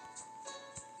version.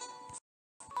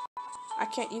 I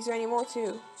can't use it anymore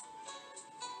too.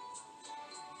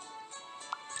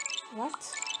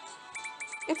 What?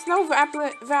 It's no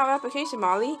valid application,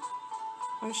 Molly.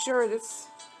 I'm sure this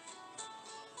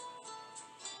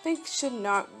thing should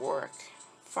not work.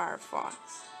 Firefox.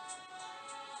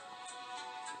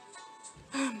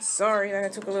 I'm sorry that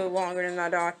it took a little longer than I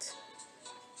thought.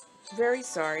 Very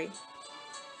sorry.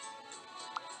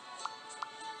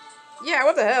 Yeah,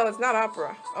 what the hell? It's not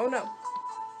Opera. Oh no.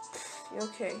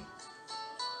 Okay.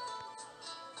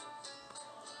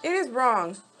 It is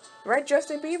wrong. Right,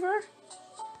 Justin Bieber?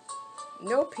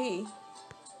 No P.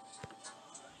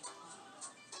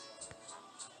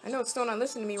 I know it's still not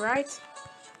listening to me, right?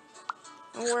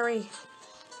 Don't worry.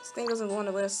 This thing doesn't want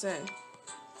to listen.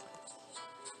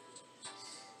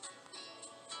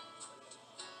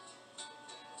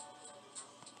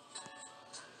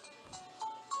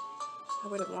 I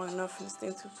waited long enough for this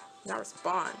thing to not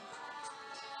respond.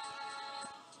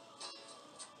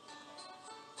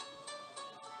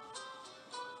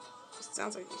 It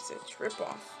sounds like you said trip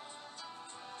off.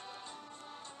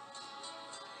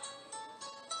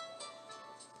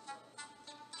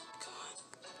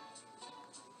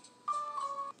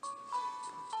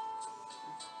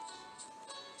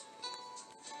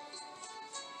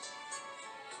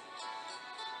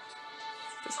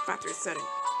 This factory setting.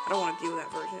 I don't want to deal with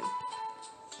that version.